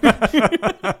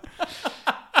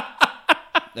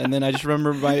 And then I just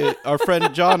remember our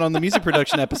friend John on the music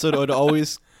production episode would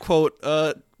always quote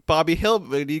Bobby Hill,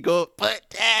 and he'd go, but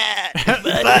dad.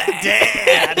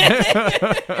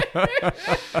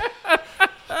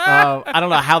 I don't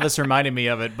know how this reminded me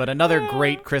of it, but another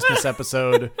great Christmas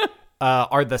episode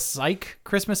are the Psych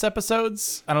Christmas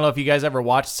episodes. I don't know if you guys ever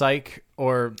watched Psych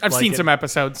or I've like seen it. some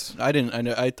episodes. I didn't. I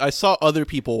know. I saw other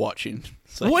people watching.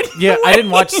 So. What? Yeah, I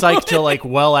didn't watch Psych till like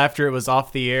well after it was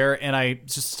off the air, and I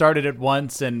just started it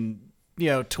once. And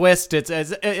Twist.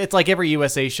 It's like every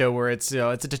USA show where it's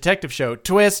it's a detective show.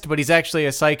 Twist, but he's actually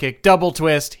a psychic. Double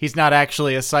twist, he's not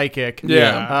actually a psychic.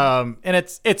 Yeah. And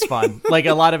it's fun. Like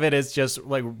a lot of it is just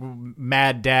like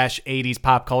mad dash 80s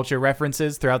pop culture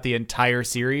references throughout the entire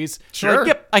series. Sure. Like,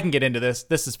 yep, I can get into this.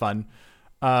 This is fun.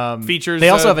 Features. They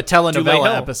also have a Tule telenovela Hill.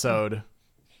 episode.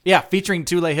 Yeah, featuring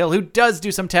Tule Hill, who does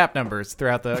do some tap numbers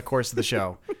throughout the course of the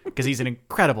show because he's an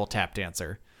incredible tap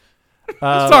dancer.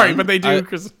 Sorry, but they do.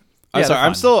 I'm Yeah,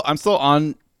 sorry. they're I'm still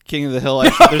on King of the Hill.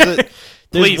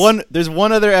 Please. There's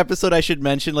one other episode I should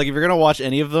mention. Like if you're gonna watch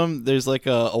any of them, there's like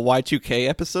a Y2K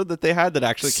episode that they had that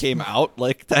actually came out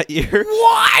like that year.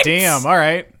 What? Damn, all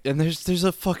right. And there's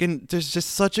just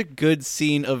such a good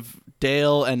scene of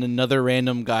Dale and another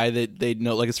random guy that they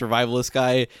know, like a survivalist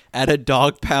guy, at a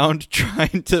dog pound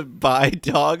trying to buy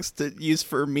dogs to use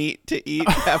for meat to eat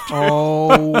after.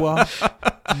 Oh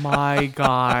my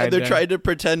god! And they're trying to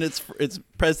pretend it's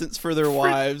presents for their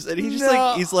wives, and he's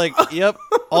like, "Yep,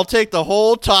 I'll take the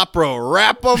whole top row,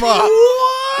 wrap them up."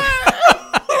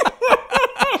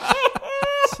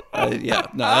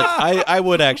 I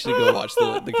would actually go watch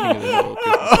the King of the Hill.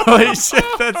 Holy shit,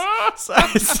 that's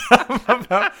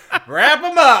about wrap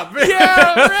him up.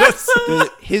 Yeah.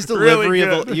 His delivery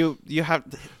Really of you have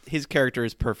his character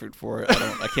is perfect for it.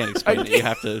 I can't explain it. You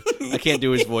have to. I can't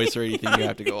do his voice or anything. You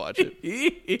have to go watch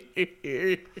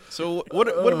it. So what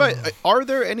about? Are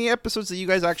there any episodes that you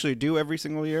guys actually do every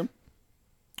single year?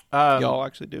 Y'all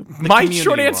actually do? My community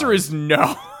short answer one. is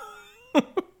no.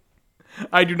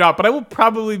 I do not, but I will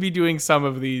probably be doing some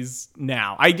of these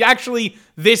now.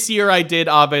 This year I did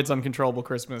Abed's Uncontrollable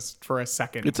Christmas for a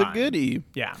second It's time. a goodie.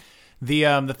 Yeah.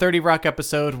 The 30 Rock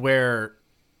episode where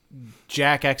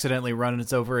Jack accidentally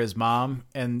runs over his mom,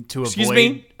 and to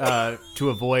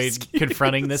avoid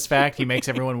confronting this fact, he makes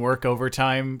everyone work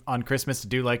overtime on Christmas to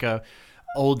do like a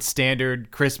old standard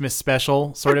Christmas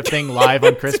special sort of thing live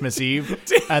on Christmas Eve.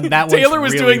 And that Taylor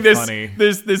was really doing funny.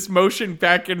 this motion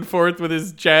back and forth with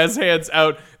his jazz hands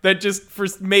out that just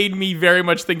first made me very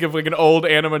much think of like an old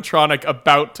animatronic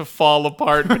about to fall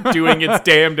apart but doing its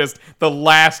damnedest the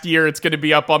last year it's going to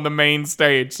be up on the main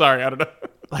stage. Sorry, I don't know.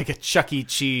 Like a Chuck E.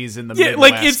 Cheese in the Yeah,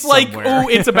 Midwest like it's like, somewhere. oh,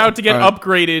 it's about to get Right.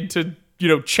 upgraded to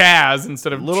Chaz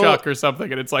instead of Chuck or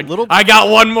something, and it's like, little- I got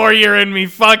one more year in me.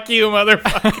 Fuck you,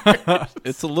 motherfucker.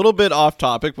 It's a little bit off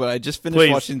topic, but I just finished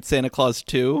Please. watching Santa Claus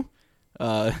 2.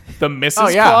 The Mrs. Oh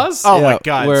yeah. Claus. Oh Yeah, my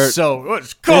god. where- So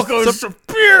Coco's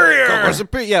superior.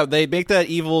 Yeah, they make that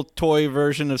evil toy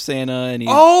version of Santa, and he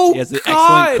has the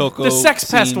God! excellent Coco, The sex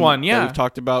pest scene one, that yeah. we've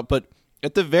talked about. But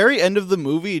at the very end of the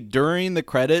movie, during the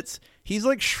credits, he's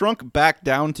like shrunk back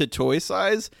down to toy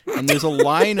size, and there's a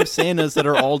line of Santas that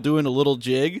are all doing a little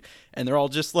jig, and they're all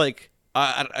just like,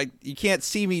 you can't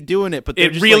see me doing it, but they're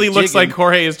It just, really like, looks jigging, like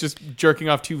Jorge is just jerking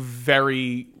off two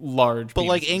very large, but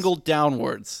like penises. angled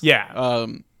downwards. Yeah.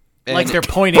 Like they're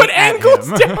pointing Put at angles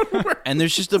him. downward. And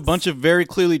there's just a bunch of very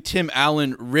clearly Tim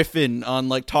Allen riffing on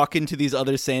like talking to these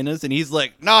other Santas, and he's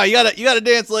like, "Nah, you gotta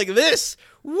dance like this,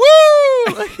 woo!"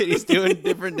 Like, he's doing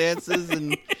different dances,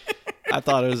 and I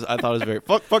thought it was very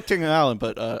fuck Tim Allen,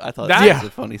 but I thought That- that was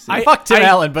a funny scene. Fuck Tim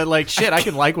Allen, but like shit, I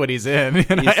can like what he's in.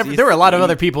 And there were a lot of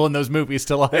other people in those movies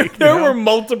to like. There were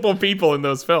multiple people in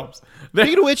those films.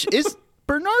 Speaking of which, is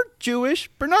Bernard Jewish?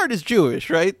 Bernard is Jewish,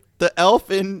 right? The elf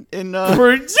in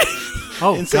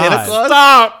Oh in Santa God. Claus.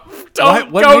 Stop!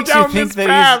 Don't What go makes you down think this that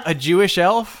path. he's a Jewish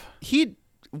elf? He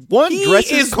He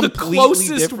dresses is the completely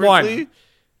closest differently, one.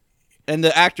 and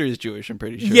the actor is Jewish. I'm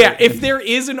pretty sure. Yeah, if And- there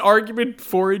is an argument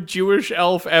for a Jewish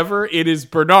elf ever, it is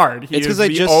Bernard. He It's is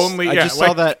because the only. I yeah, just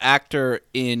saw that actor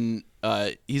in.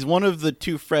 He's one of the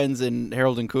two friends in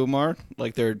Harold and Kumar,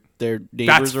 like their neighbors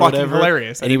That's or fucking whatever.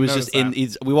 hilarious. I And he didn't was just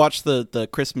notice that. we watched the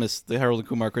Harold and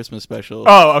Kumar Christmas special.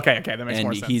 Oh, okay, that makes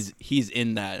more and sense. he's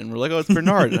in that, and we're like, oh, it's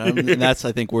Bernard, and that's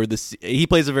I think where he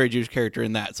plays a very Jewish character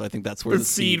in that, so I think that's where the the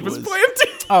seed was planted.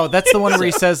 Oh, that's the one where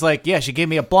he says like, "Yeah, she gave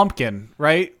me a blumpkin,"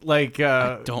 right? Like,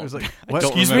 don't- it was like, I what? don't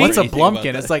Excuse me, remember what's a anything about blumpkin?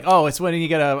 that. It's like, oh, it's when you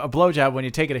get a blowjob when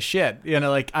you take it a shit. You know,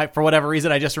 like for whatever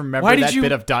reason, I just remember Why did that you-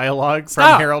 bit of dialogue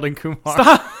Stop. from Harold and Kumar.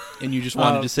 Stop. and you just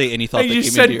wanted to say any thought that You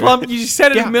came said into your plump. You just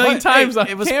said it Yeah, a million but, times. hey, on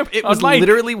it was camp- it on was mic.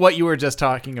 literally what you were just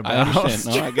talking I about.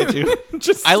 understand. No, I get you.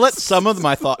 Just- I let some of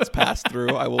my thoughts pass through.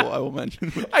 I will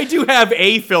mention. I do have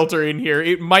a filter in here.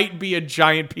 It might be a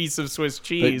giant piece of Swiss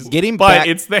cheese, getting but back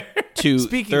it's there. To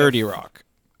Speaking 30 Rock.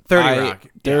 30 Rock.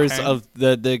 There's Yeah. of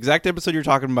the exact episode you're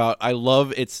talking about. I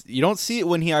love it's. You don't see it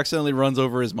when he accidentally runs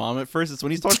over his mom at first. It's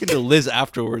when he's talking to Liz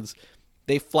afterwards.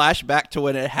 they flash back to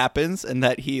when it happens and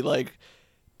that he like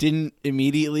didn't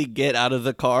immediately get out of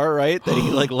the car, right? That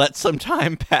he like let some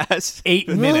time pass. 8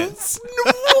 minutes.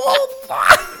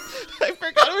 I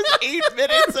forgot it was 8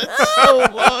 minutes. That's so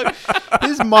long.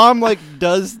 His mom like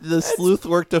does the sleuth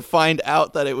work to find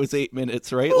out that it was 8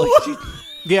 minutes, right? Like she,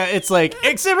 Yeah, it's like,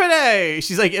 Exhibit A!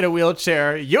 She's like in a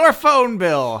wheelchair. Your phone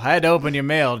bill. I had to open your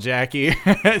mail, Jackie.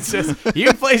 It says,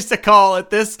 you placed a call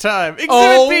at this time.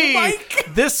 Exhibit B!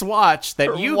 This watch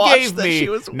that you watch gave that me. she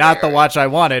was Not the wearing. watch I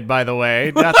wanted, by the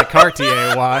way. Not the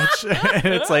Cartier watch.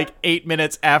 And it's like 8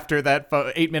 minutes after that.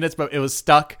 8 minutes, but it was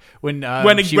stuck when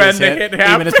she was the hit. hit 8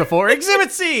 happened. minutes before.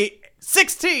 Exhibit C!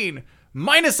 16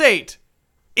 minus 8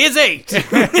 is 8.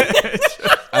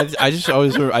 I just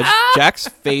always remember Jack's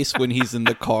face when he's in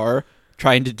the car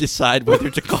trying to decide whether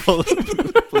to call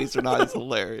the police or not is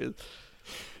hilarious.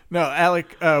 No,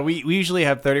 Alec, we usually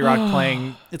have 30 Rock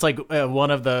playing. It's like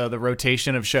one of the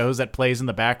rotation of shows that plays in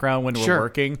the background when we're Sure.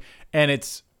 working. And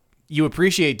it's, you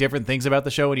appreciate different things about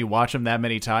the show when you watch them that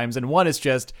many times. And one is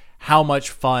just how much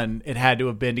fun it had to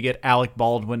have been to get Alec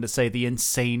Baldwin to say the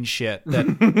insane shit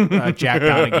that Jack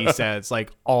Donaghy says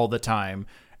like all the time.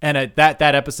 And that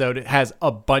episode has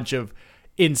a bunch of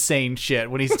insane shit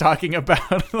when he's talking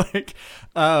about like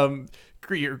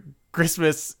your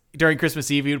Christmas. During Christmas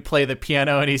Eve, he would play the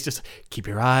piano, and he's just, keep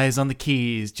your eyes on the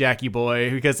keys, Jackie boy,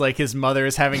 because like his mother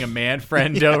is having a man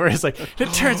friend over. It's like,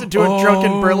 it turns into a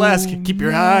drunken burlesque. Keep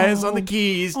your eyes on the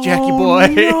keys, Jackie boy.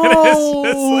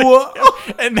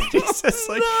 And then he's just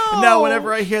like, now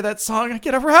whenever I hear that song, I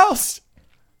get aroused.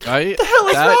 What The hell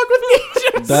is wrong with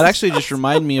me? That actually just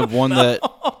reminded me of one that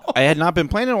I had not been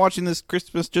planning on watching this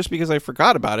Christmas just because I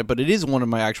forgot about it, but it is one of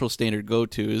my actual standard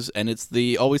go-tos, and it's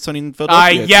the Always Sunny in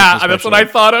Philadelphia. Yeah, Christmas that's special. what I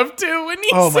thought of too when you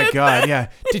Oh said my God, that.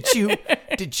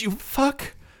 yeah. Did you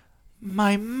fuck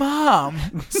my mom,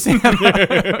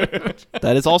 Santa?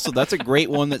 That's a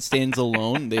great one that stands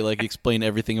alone. They like explain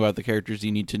everything about the characters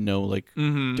you need to know like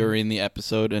during the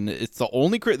episode, and it's the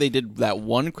only they did that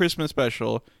one Christmas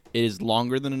special. It is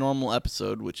longer than a normal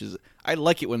episode, which is I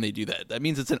like it when they do that. That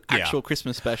means it's an actual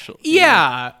Christmas special.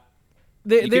 Yeah.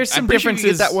 There's some I'm pretty sure you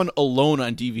differences. get that one alone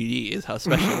on DVD is how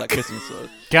special that Christmas was.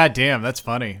 God damn, that's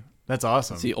funny. That's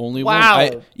awesome. It's the only Wow.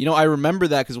 one. I remember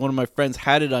that because one of my friends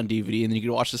had it on DVD, and then you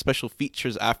could watch the special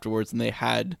features afterwards, and they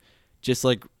had just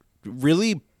like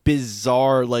really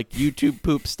bizarre, like YouTube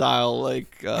poop style,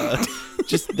 like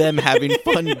just them having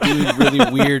fun doing really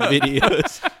weird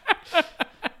videos.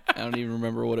 I don't even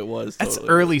remember what it was. That's totally.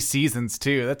 early seasons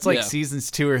too. That's like Yeah.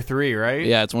 seasons 2 or 3, right?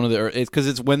 Yeah, it's one of the. It's because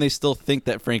it's when they still think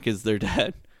that Frank is their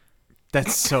dad.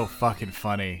 That's so fucking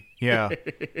funny. Yeah.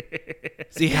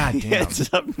 See, God damn.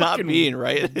 it's not being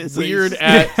right. It's weird like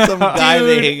at some guy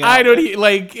they Dude, hang out. I don't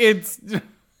like it's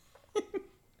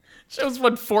show's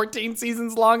 14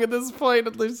 seasons long at this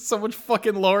point. There's so much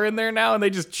fucking lore in there now, and they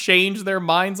just change their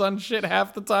minds on shit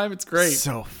half the time. It's great.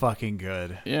 So fucking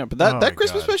good. Yeah, but Oh my that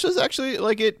Christmas God. special is actually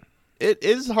like it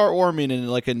is heartwarming in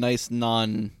like a nice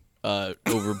non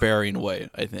overbearing way.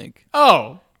 I think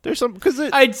Oh, there's some because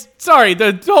sorry.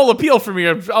 The whole appeal for me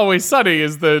of Always Sunny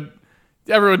is that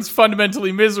everyone's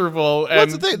fundamentally miserable, and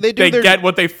That's the thing, they do their- get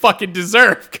what they fucking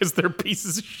deserve because they're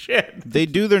pieces of shit. they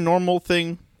do their normal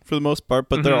thing for the most part,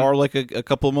 but there are like a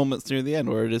couple of moments near the end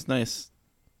where it is nice.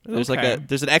 There's Okay.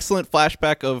 there's an excellent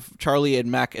flashback of Charlie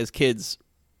and Mac as kids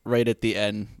right at the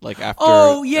end, like after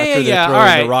Oh, yeah, after yeah, they're yeah. throwing All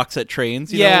right. the rocks at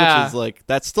trains, you know, Yeah. which is like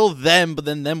that's still them, but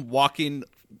then them walking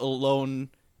alone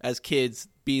as kids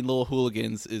being little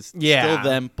hooligans is Yeah. still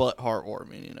them, but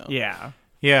heartwarming, you know. Yeah,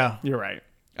 Yeah. you're right.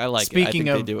 I like it. I Speaking think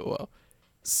they of- do it well.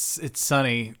 It's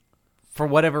sunny. For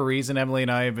whatever reason, Emily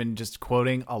and I have been just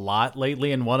quoting a lot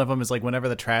lately, and one of them is like whenever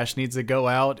the trash needs to go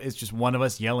out, it's just one of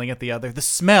us yelling at the other, the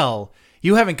smell.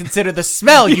 You haven't considered the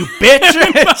smell, you bitch!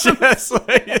 It's just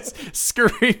like it's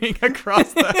screaming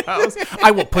across the house.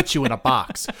 I will put you in a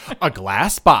box. A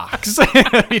glass box.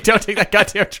 You don't take that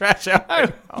goddamn trash out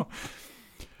right now.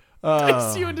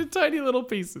 Dice you into tiny little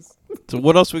pieces. So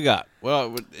what else we got?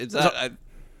 Well, it's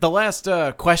The last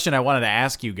question I wanted to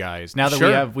ask you guys, now that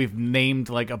Sure. we've named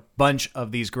like a bunch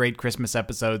of these great Christmas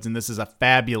episodes, and this is a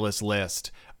fabulous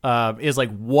list, is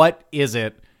like, what is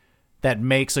it that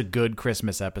makes a good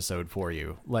Christmas episode for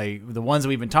you? Like the ones that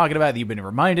we've been talking about that you've been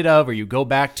reminded of, or you go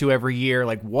back to every year.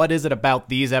 Like, what is it about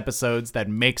these episodes that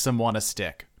makes them want to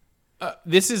stick?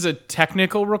 This is a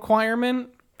technical requirement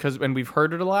and we've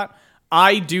heard it a lot.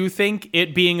 I do think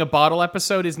it being a bottle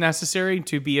episode is necessary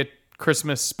to be a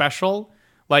Christmas special.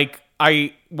 Like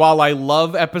while I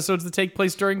love episodes that take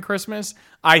place during Christmas,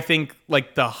 I think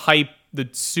like the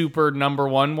super number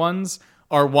one ones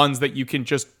are ones that you can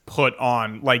just put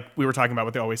on, like we were talking about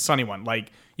with the Always Sunny one.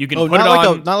 Like you can put not it like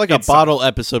on. not like a bottle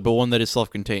episode, but one that is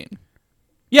self-contained.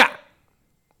 Yeah.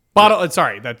 Bottle.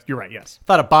 Sorry, that you're right. Yes, I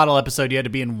thought a bottle episode you had to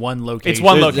be in one location. it's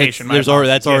one location. That's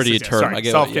already a term. Sorry, I get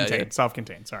it. self-contained. Yeah.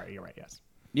 Self-contained. Sorry, you're right. Yes.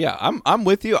 Yeah, I'm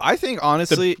with you. I think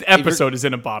honestly, The episode is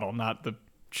in a bottle, not the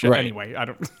shit. Right. Anyway, I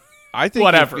don't. I think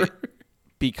Whatever.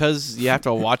 because you have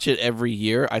to watch it every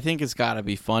year. I think it's got to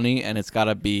be funny and it's got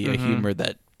to be a humor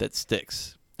that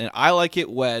sticks. And I like it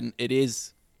when it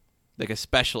is like a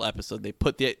special episode. They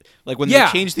put like when they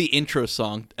changed the intro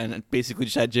song and it basically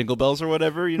just had jingle bells or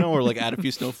whatever, or like add a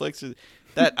few snowflakes.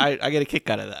 That I get a kick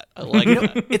out of that. I like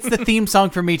that. It's the theme song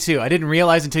for me too. I didn't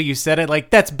realize until you said it. Like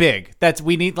that's big. That's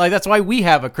why we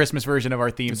have a Christmas version of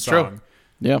our theme song. True.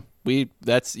 Yeah,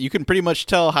 you can pretty much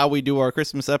tell how we do our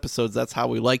Christmas episodes. That's how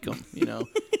we like them,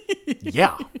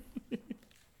 Yeah.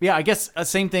 Yeah, I guess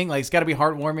same thing. Like it's got to be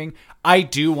heartwarming. I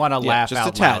do want to laugh just out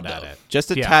a tad, loud at though. it.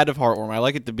 Just a tad of heartwarming. I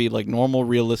like it to be like normal,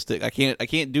 realistic. I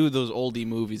can't do those oldie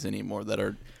movies anymore that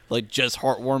are like just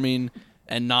heartwarming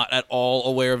and not at all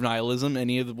aware of nihilism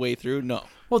any of the way through. No.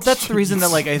 Well, that's the reason that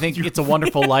like I think It's a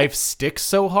Wonderful Life sticks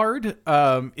so hard.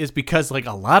 Is because like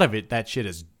a lot of that shit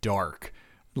is dark.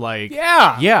 Like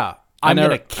yeah, I'm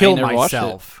gonna kill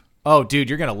myself. Oh, dude,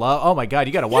 you're gonna love. Oh my god,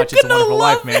 you gotta watch It's a Wonderful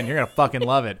Life, man. You're gonna fucking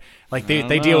love it. Like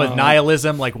they deal with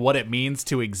nihilism, like what it means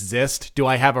to exist. Do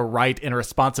I have a right and a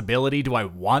responsibility? Do I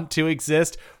want to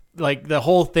exist? Like the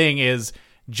whole thing is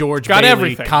George Bailey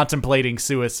everything. contemplating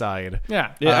suicide.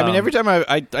 Yeah. I mean, every time I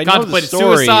know the Contemplated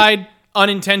story, suicide,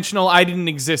 unintentional, I didn't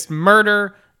exist,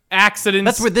 murder, accidents.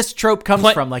 That's where this trope comes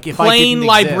from. Like if I plain didn't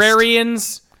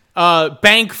librarians,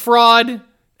 bank fraud,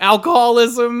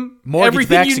 alcoholism,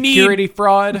 mortgage-backed security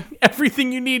fraud,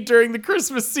 everything you need during the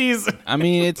Christmas season. I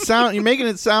mean, you're making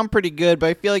it sound pretty good, but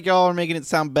I feel like y'all are making it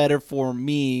sound better for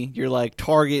me. You're like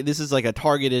this is like a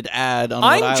targeted ad.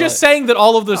 I'm just saying that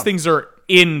all of those things are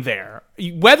in there,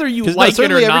 whether you like it or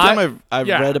every not. Every time I've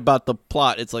read about the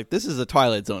plot, it's like this is a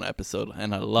Twilight Zone episode,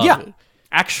 and I love it.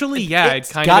 Actually,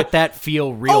 it's kind got of that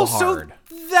feel real So hard.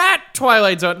 that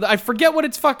Twilight Zone, I forget what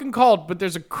it's fucking called, but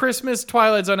there's a Christmas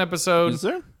Twilight Zone episode. Is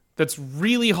there? That's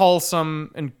really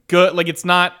wholesome and good. Like it's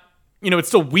not, it's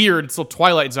still weird. It's still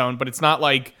Twilight Zone, but it's not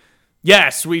like,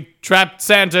 yes, we trapped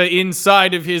Santa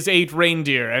inside of his 8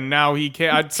 reindeer, and now he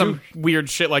can't. Some weird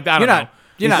shit like that.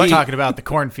 You're not talking about the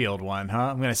cornfield one, huh?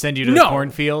 I'm going to send you to the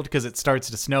cornfield because it starts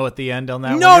to snow at the end on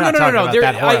that one. No. I don't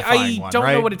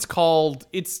know what it's called.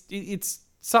 It's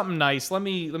something nice. Let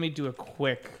me do a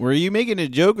quick. Were you making a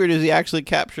joke, or does he actually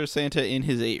capture Santa in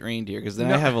his 8 reindeer? Because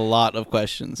then I have a lot of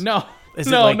questions. No. Is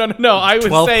no. I was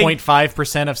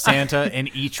 12.5% of Santa in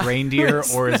each reindeer,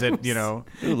 or is it, Ooh,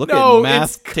 look at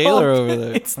Math Taylor over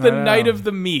there. It's the Night of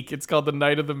the Meek. It's called the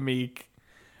Night of the Meek.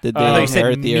 Did they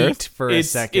inherit the earth for a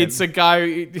second? It's a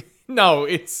guy. No,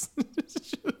 it's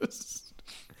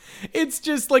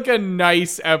just like a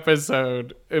nice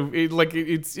episode.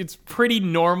 It's pretty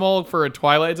normal for a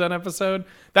Twilight Zone episode.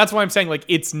 That's why I'm saying like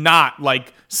it's not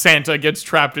like Santa gets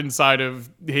trapped inside of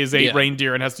his 8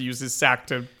 reindeer and has to use his sack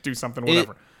to do something.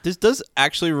 Whatever. This does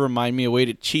actually remind me a way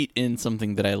to cheat in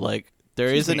something that I like. There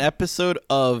is an episode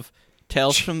of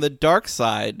Tales from the Dark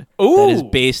Side that is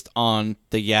based on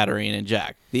the Yattering and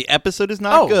Jack. The episode is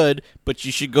not good, but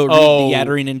you should go read The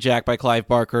Yattering and Jack by Clive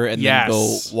Barker and then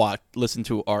go listen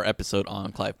to our episode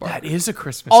on Clive Barker. That is a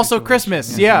Christmas. Also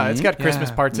Christmas. Yeah, it's got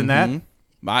Christmas parts in that.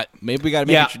 Maybe we got to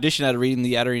make a tradition out of reading The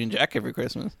Yattering and Jack every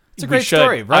Christmas. It's a great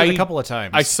story. Read it a couple of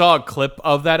times. I saw a clip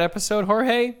of that episode,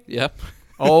 Jorge. Yep.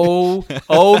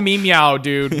 Oh, me meow,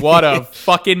 dude. What a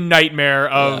fucking nightmare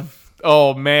of... Yeah.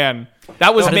 Oh, man.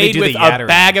 That was made with a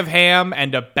bag of ham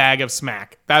and a bag of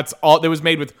smack. That's all. That was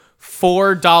made with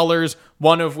 $4,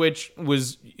 one of which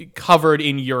was covered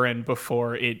in urine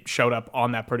before it showed up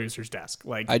on that producer's desk.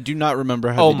 Like, I do not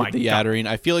remember how they did the Yattering.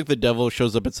 I feel like the devil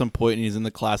shows up at some point and he's in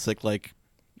the classic like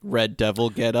Red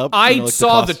Devil getup. I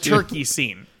saw the turkey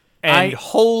scene, and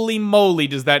holy moly,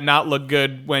 does that not look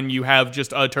good when you have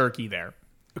just a turkey there?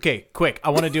 Okay, quick. I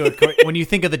want to do it quick. When you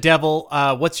think of the devil,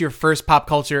 what's your first pop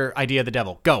culture idea of the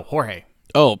devil? Go, Jorge.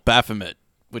 Oh, Baphomet.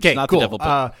 Which is not cool. the devil.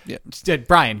 But,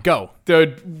 Brian, go.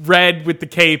 The red with the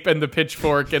cape and the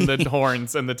pitchfork and the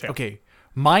horns and the tail. Okay.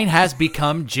 Mine has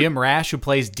become Jim Rash, who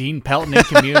plays Dean Pelton in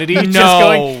Community. No. Just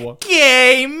going,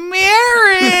 gay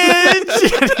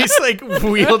marriage! And he's like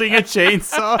wielding a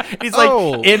chainsaw. He's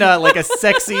like in a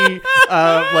sexy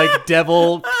like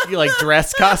devil like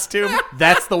dress costume.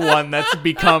 That's the one that's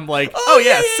become like,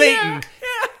 Satan.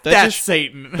 That's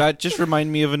Satan. That just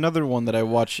reminded me of another one that I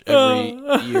watch every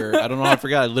year. I don't know how I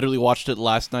forgot. I literally watched it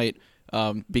last night.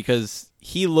 because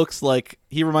he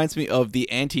reminds me of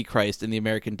the Antichrist in the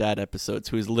American Dad episodes,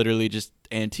 who is literally just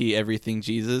anti everything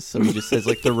Jesus. So he just says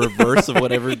like the reverse of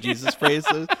whatever Jesus phrase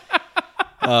is.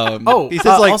 He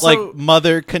says like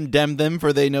mother condemn them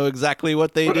for they know exactly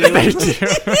what they do. They do.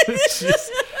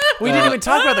 We didn't even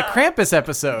talk about the Krampus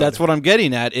episode. That's what I'm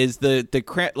getting at. Is the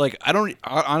like I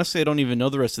don't even know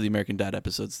the rest of the American Dad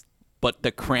episodes. But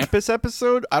the Krampus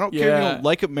episode, I don't care if you don't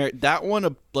like it. That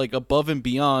one, like above and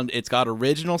beyond, it's got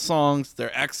original songs.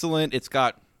 They're excellent. It's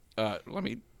got,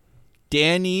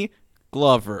 Danny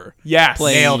Glover. Yes.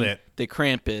 Playing Nailed it. The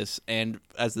Krampus. And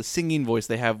as the singing voice,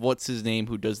 they have, what's his name,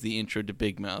 who does the intro to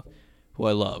Big Mouth, who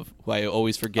I love, who I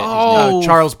always forget his name.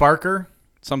 Charles Barker.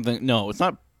 No, it's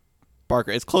not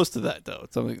Barker. It's close to that, though.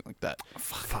 It's something like that.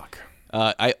 Fuck.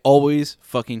 I always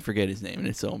fucking forget his name, and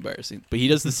it's so embarrassing. But he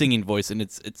does the singing voice, and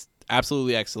it's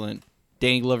absolutely excellent.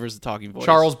 Danny Glover's the talking voice.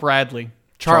 Charles Bradley.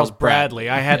 Charles Bradley.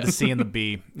 I had the C and the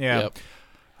B. Yeah. Yep.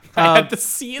 I had the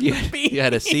C and the B. You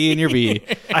had a C in your B.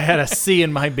 I had a C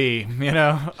in my B. You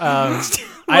know. I'm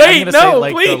Wait, gonna no, say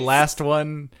like please.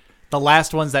 the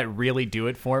last ones that really do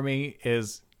it for me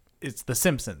it's The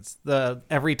Simpsons.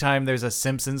 Every time there's a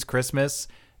Simpsons Christmas.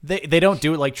 They don't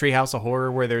do it like Treehouse of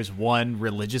Horror where there's one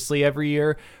religiously every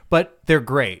year, but they're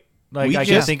great. Like I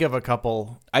can think of a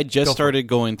couple. I just started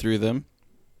going through them.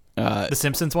 The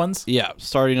Simpsons ones? Yeah,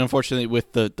 starting unfortunately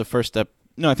with the first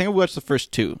No, I think I watched the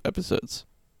first 2 episodes.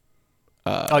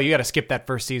 You got to skip that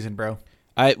first season, bro.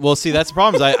 See, that's the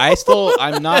problem.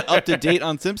 I'm not up to date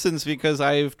on Simpsons because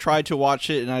I've tried to watch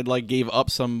it and I like gave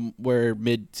up somewhere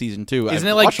mid season 2. Isn't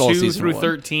it like 2 through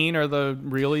 13 or the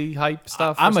really hype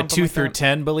stuff? I'm a 2 through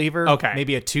 10 believer. Okay,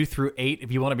 maybe a 2 through 8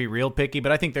 if you want to be real picky.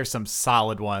 But I think there's some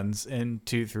solid ones in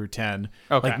 2 through 10.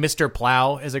 Okay, like Mr.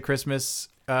 Plow is a Christmas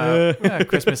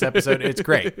Christmas episode. It's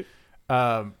great.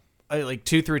 Like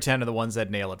 2 through 10 are the ones that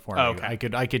nail it for me. Okay.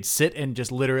 I could sit and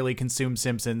just literally consume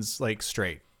Simpsons like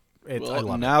straight. I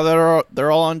love now that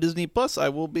they're all on Disney Plus, I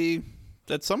will be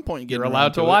at some point getting. You're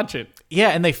allowed to watch it. Yeah,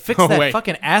 and they fixed that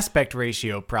fucking aspect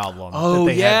ratio problem. Oh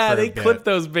that yeah, they clipped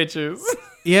those bitches.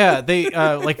 Yeah, they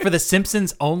like for The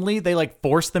Simpsons only, they like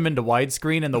forced them into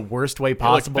widescreen in the worst way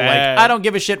possible. Like, I don't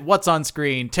give a shit what's on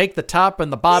screen. Take the top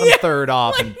and the bottom third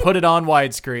off and put it on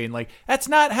widescreen. Like that's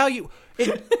not how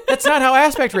that's not how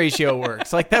aspect ratio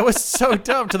works. Like that was so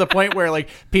dumb to the point where like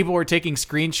people were taking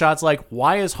screenshots like,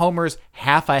 why is Homer's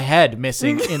half a head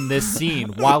missing in this scene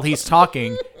while he's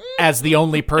talking as the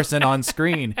only person on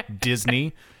screen?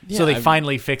 Disney. Yeah, so they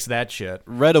finally fixed that shit.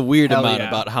 Read a weird amount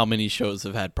about how many shows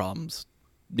have had problems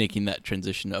making that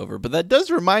transition over. But that does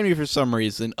remind me for some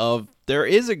reason of there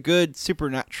is a good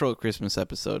Supernatural Christmas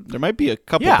episode. There might be a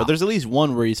couple, but there's at least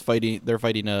one where they're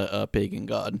fighting a pagan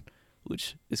god.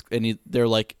 Which is, they're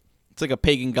like, it's like a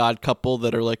pagan god couple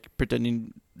that are like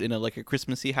pretending in a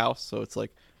Christmassy house. So it's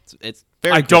like, it's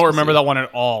very. I don't remember that one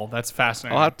at all. That's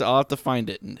fascinating. I'll have to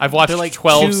find it. I've watched like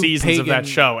 12 seasons of that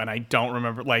show, and I don't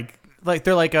remember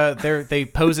they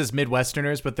pose as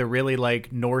Midwesterners, but they're really like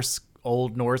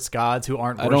old Norse gods who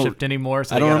aren't worshipped anymore.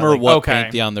 So I don't remember what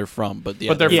pantheon they're from, but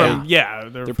they're from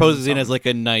they're posing as like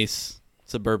a nice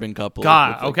suburban couple.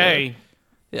 God, okay,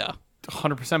 yeah.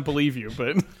 100% believe you,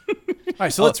 but all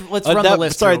right. So let's run the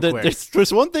list. Sorry, real quick.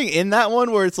 there's one thing in that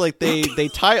one where it's like they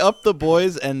tie up the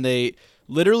boys and they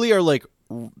literally are like,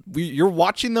 you're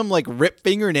watching them like rip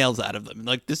fingernails out of them.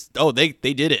 Like this. Oh, they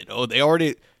did it. Oh, they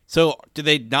already. So do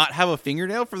they not have a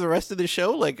fingernail for the rest of the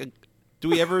show? Like, do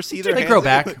we ever see their? They hands grow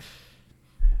back.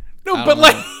 No, but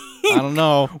like. I don't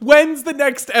know. When's the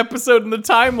next episode in the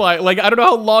timeline? Like, I don't know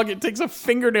how long it takes a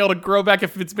fingernail to grow back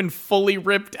if it's been fully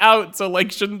ripped out. So,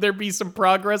 like, shouldn't there be some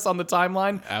progress on the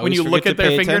timeline when you look at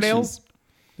their fingernails? Attention.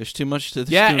 There's too much to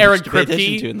Eric to pay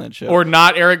attention to in Kripke, that show. or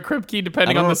not Eric Kripke,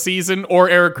 depending on the season, or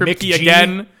Eric Kripke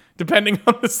again, depending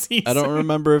on the season. I don't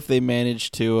remember if they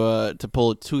managed to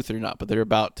pull a tooth or not, but they're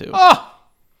about to. Oh,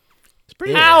 it's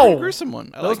pretty gruesome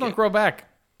one. Those don't grow back.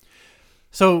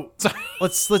 So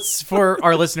let's for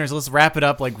our listeners, let's wrap it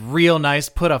up like real nice.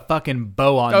 Put a fucking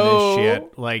bow on this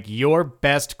shit. Like your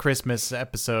best Christmas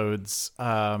episodes,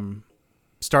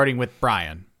 starting with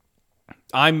Brian.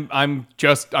 I'm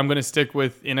gonna stick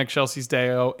In Excelsis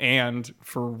Deo and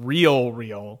for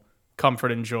real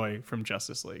comfort and joy from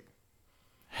Justice League.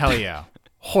 Hell yeah,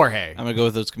 Jorge. I'm gonna go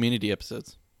with those Community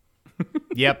episodes.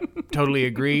 Yep, totally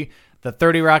agree. The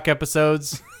 30 Rock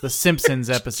episodes, the Simpsons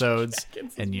episodes,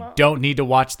 and you don't need to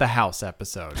watch the House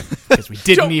episode because we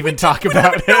didn't even talk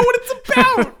about it. I don't know what it's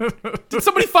about. Did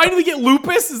somebody finally get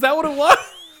lupus? Is that what it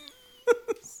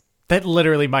was? That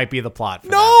literally might be the plot.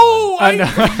 For no,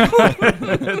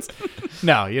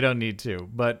 no, you don't need to.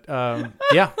 But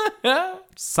yeah,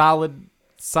 solid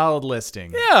solid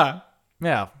listing. Yeah.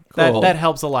 Yeah, Cool. that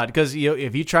helps a lot because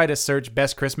if you try to search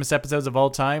best Christmas episodes of all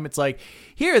time, it's like,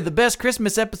 here are the best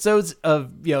Christmas episodes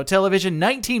of television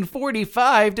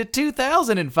 1945 to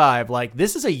 2005. Like,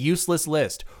 this is a useless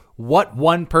list. What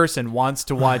one person wants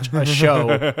to watch a show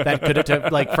that could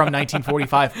have like from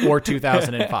 1945 or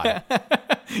 2005? Yeah,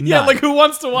 None. like who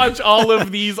wants to watch all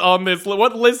of these on this?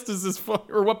 What list is this for,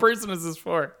 or what person is this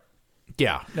for?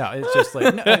 Yeah, no, it's just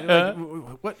like,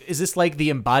 what is this, like the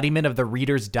embodiment of the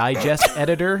Reader's Digest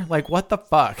editor? Like, what the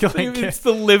fuck? Like, It's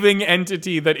the living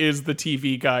entity that is the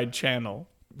TV Guide channel.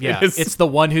 yeah, It is- it's the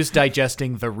one who's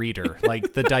digesting the reader.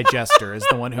 Like, the digester is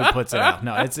the one who puts it out.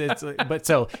 No, it's but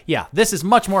so yeah, this is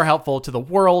much more helpful to the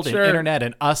world Sure. and internet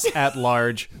and us at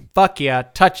large. Fuck yeah,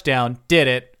 touchdown, did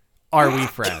it. Are we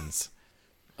friends?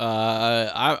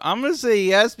 I'm gonna say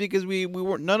yes because we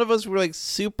were none of us were like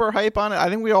super hype on it. I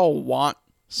think we all want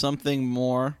something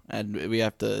more, and we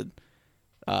have to.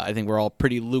 I think we're all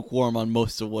pretty lukewarm on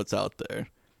most of what's out there.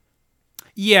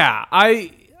 Yeah,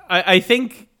 I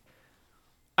think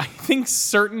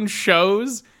certain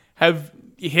shows have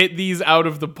hit these out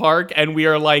of the park, and we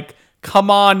are like, come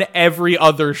on, every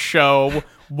other show.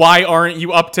 Why aren't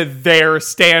you up to their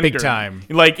standard? Big time.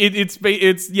 Like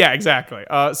it's yeah, exactly.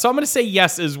 So I'm gonna say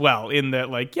yes as well. In that,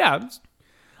 like, yeah,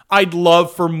 I'd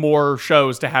love for more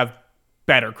shows to have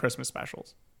better Christmas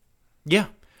specials. Yeah,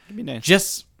 It'd be nice.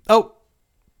 just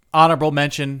honorable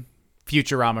mention,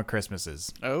 Futurama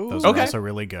Christmases. Oh, Those are okay. also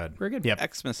really good. Very good.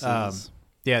 Yep. Xmas.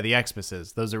 Yeah, the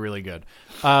Xmas's. Those are really good.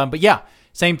 But yeah,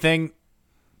 same thing.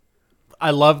 I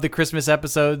love the Christmas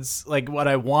episodes. Like, what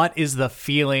I want is the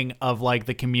feeling of like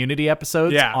the Community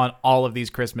episodes Yeah. on all of these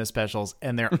Christmas specials.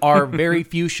 And there are very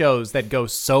few shows that go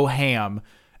so ham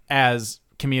as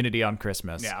Community on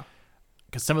Christmas. Yeah.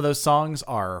 Because some of those songs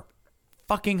are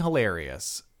fucking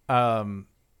hilarious. So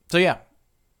yeah,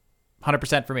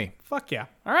 100% for me. Fuck yeah.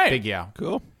 All right. Big yeah.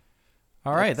 Cool.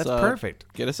 All right, that's perfect.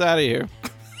 Get us out of here.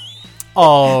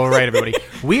 All right, everybody.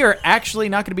 We are actually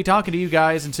not going to be talking to you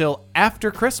guys until after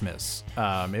Christmas,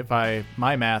 if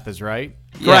my math is right.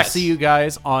 Yes. I'll see you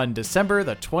guys on December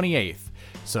the 28th.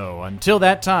 So until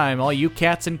that time, all you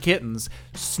cats and kittens,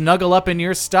 snuggle up in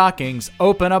your stockings,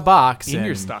 open a box, In and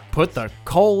your stockings. put the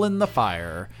coal in the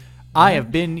fire. I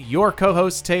have been your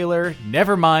co-host, Taylor.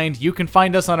 Never mind, you can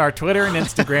find us on our Twitter and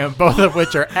Instagram, both of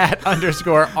which are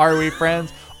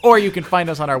 @_AreWeFriends. Or you can find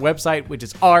us on our website, which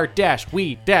is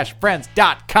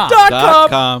r-we-friends.com.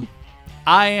 .com.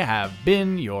 I have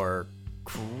been your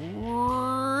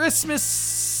Christmas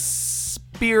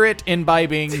spirit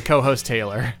imbibing co-host,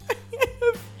 Taylor.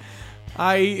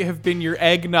 I have been your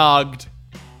eggnogged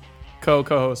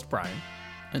co-host, Brian.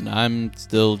 And I'm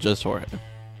still just Jorge. And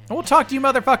we'll talk to you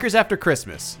motherfuckers after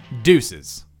Christmas.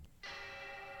 Deuces.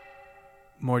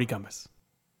 Morty Gummis.